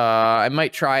 I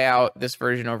might try out this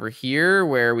version over here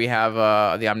where we have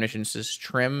the Omniscience is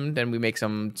trimmed and we make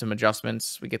some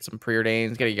adjustments. We get some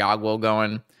Preordains, get a Yawgwill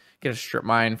going, get a Strip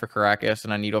Mine for Caracas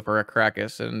and a Needle for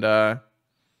Caracas, and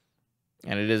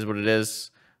it is what it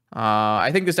is. I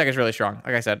think this deck is really strong.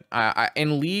 Like I said,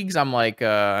 in leagues, I'm like,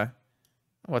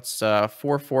 what's 4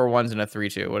 4-1s and a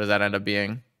 3-2? What does that end up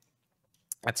being?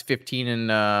 That's 15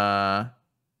 and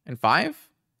 5.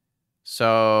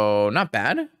 So not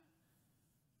bad.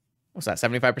 What's that?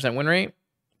 75% win rate?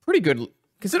 Pretty good,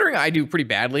 considering I do pretty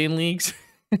badly in leagues.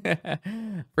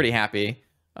 Pretty happy.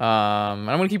 I'm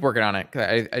gonna keep working on it,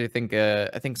 'cause I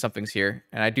think something's here,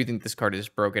 and I do think this card is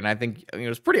broken. I think it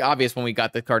was pretty obvious when we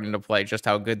got the card into play just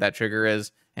how good that trigger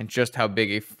is, and just how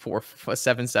big a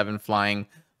 7/7 flying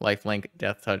lifelink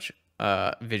death touch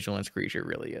vigilance creature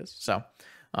really is. So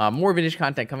more vintage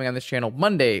content coming on this channel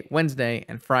Monday, Wednesday,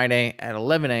 and Friday at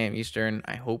 11 a.m. Eastern.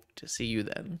 I hope to see you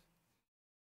then.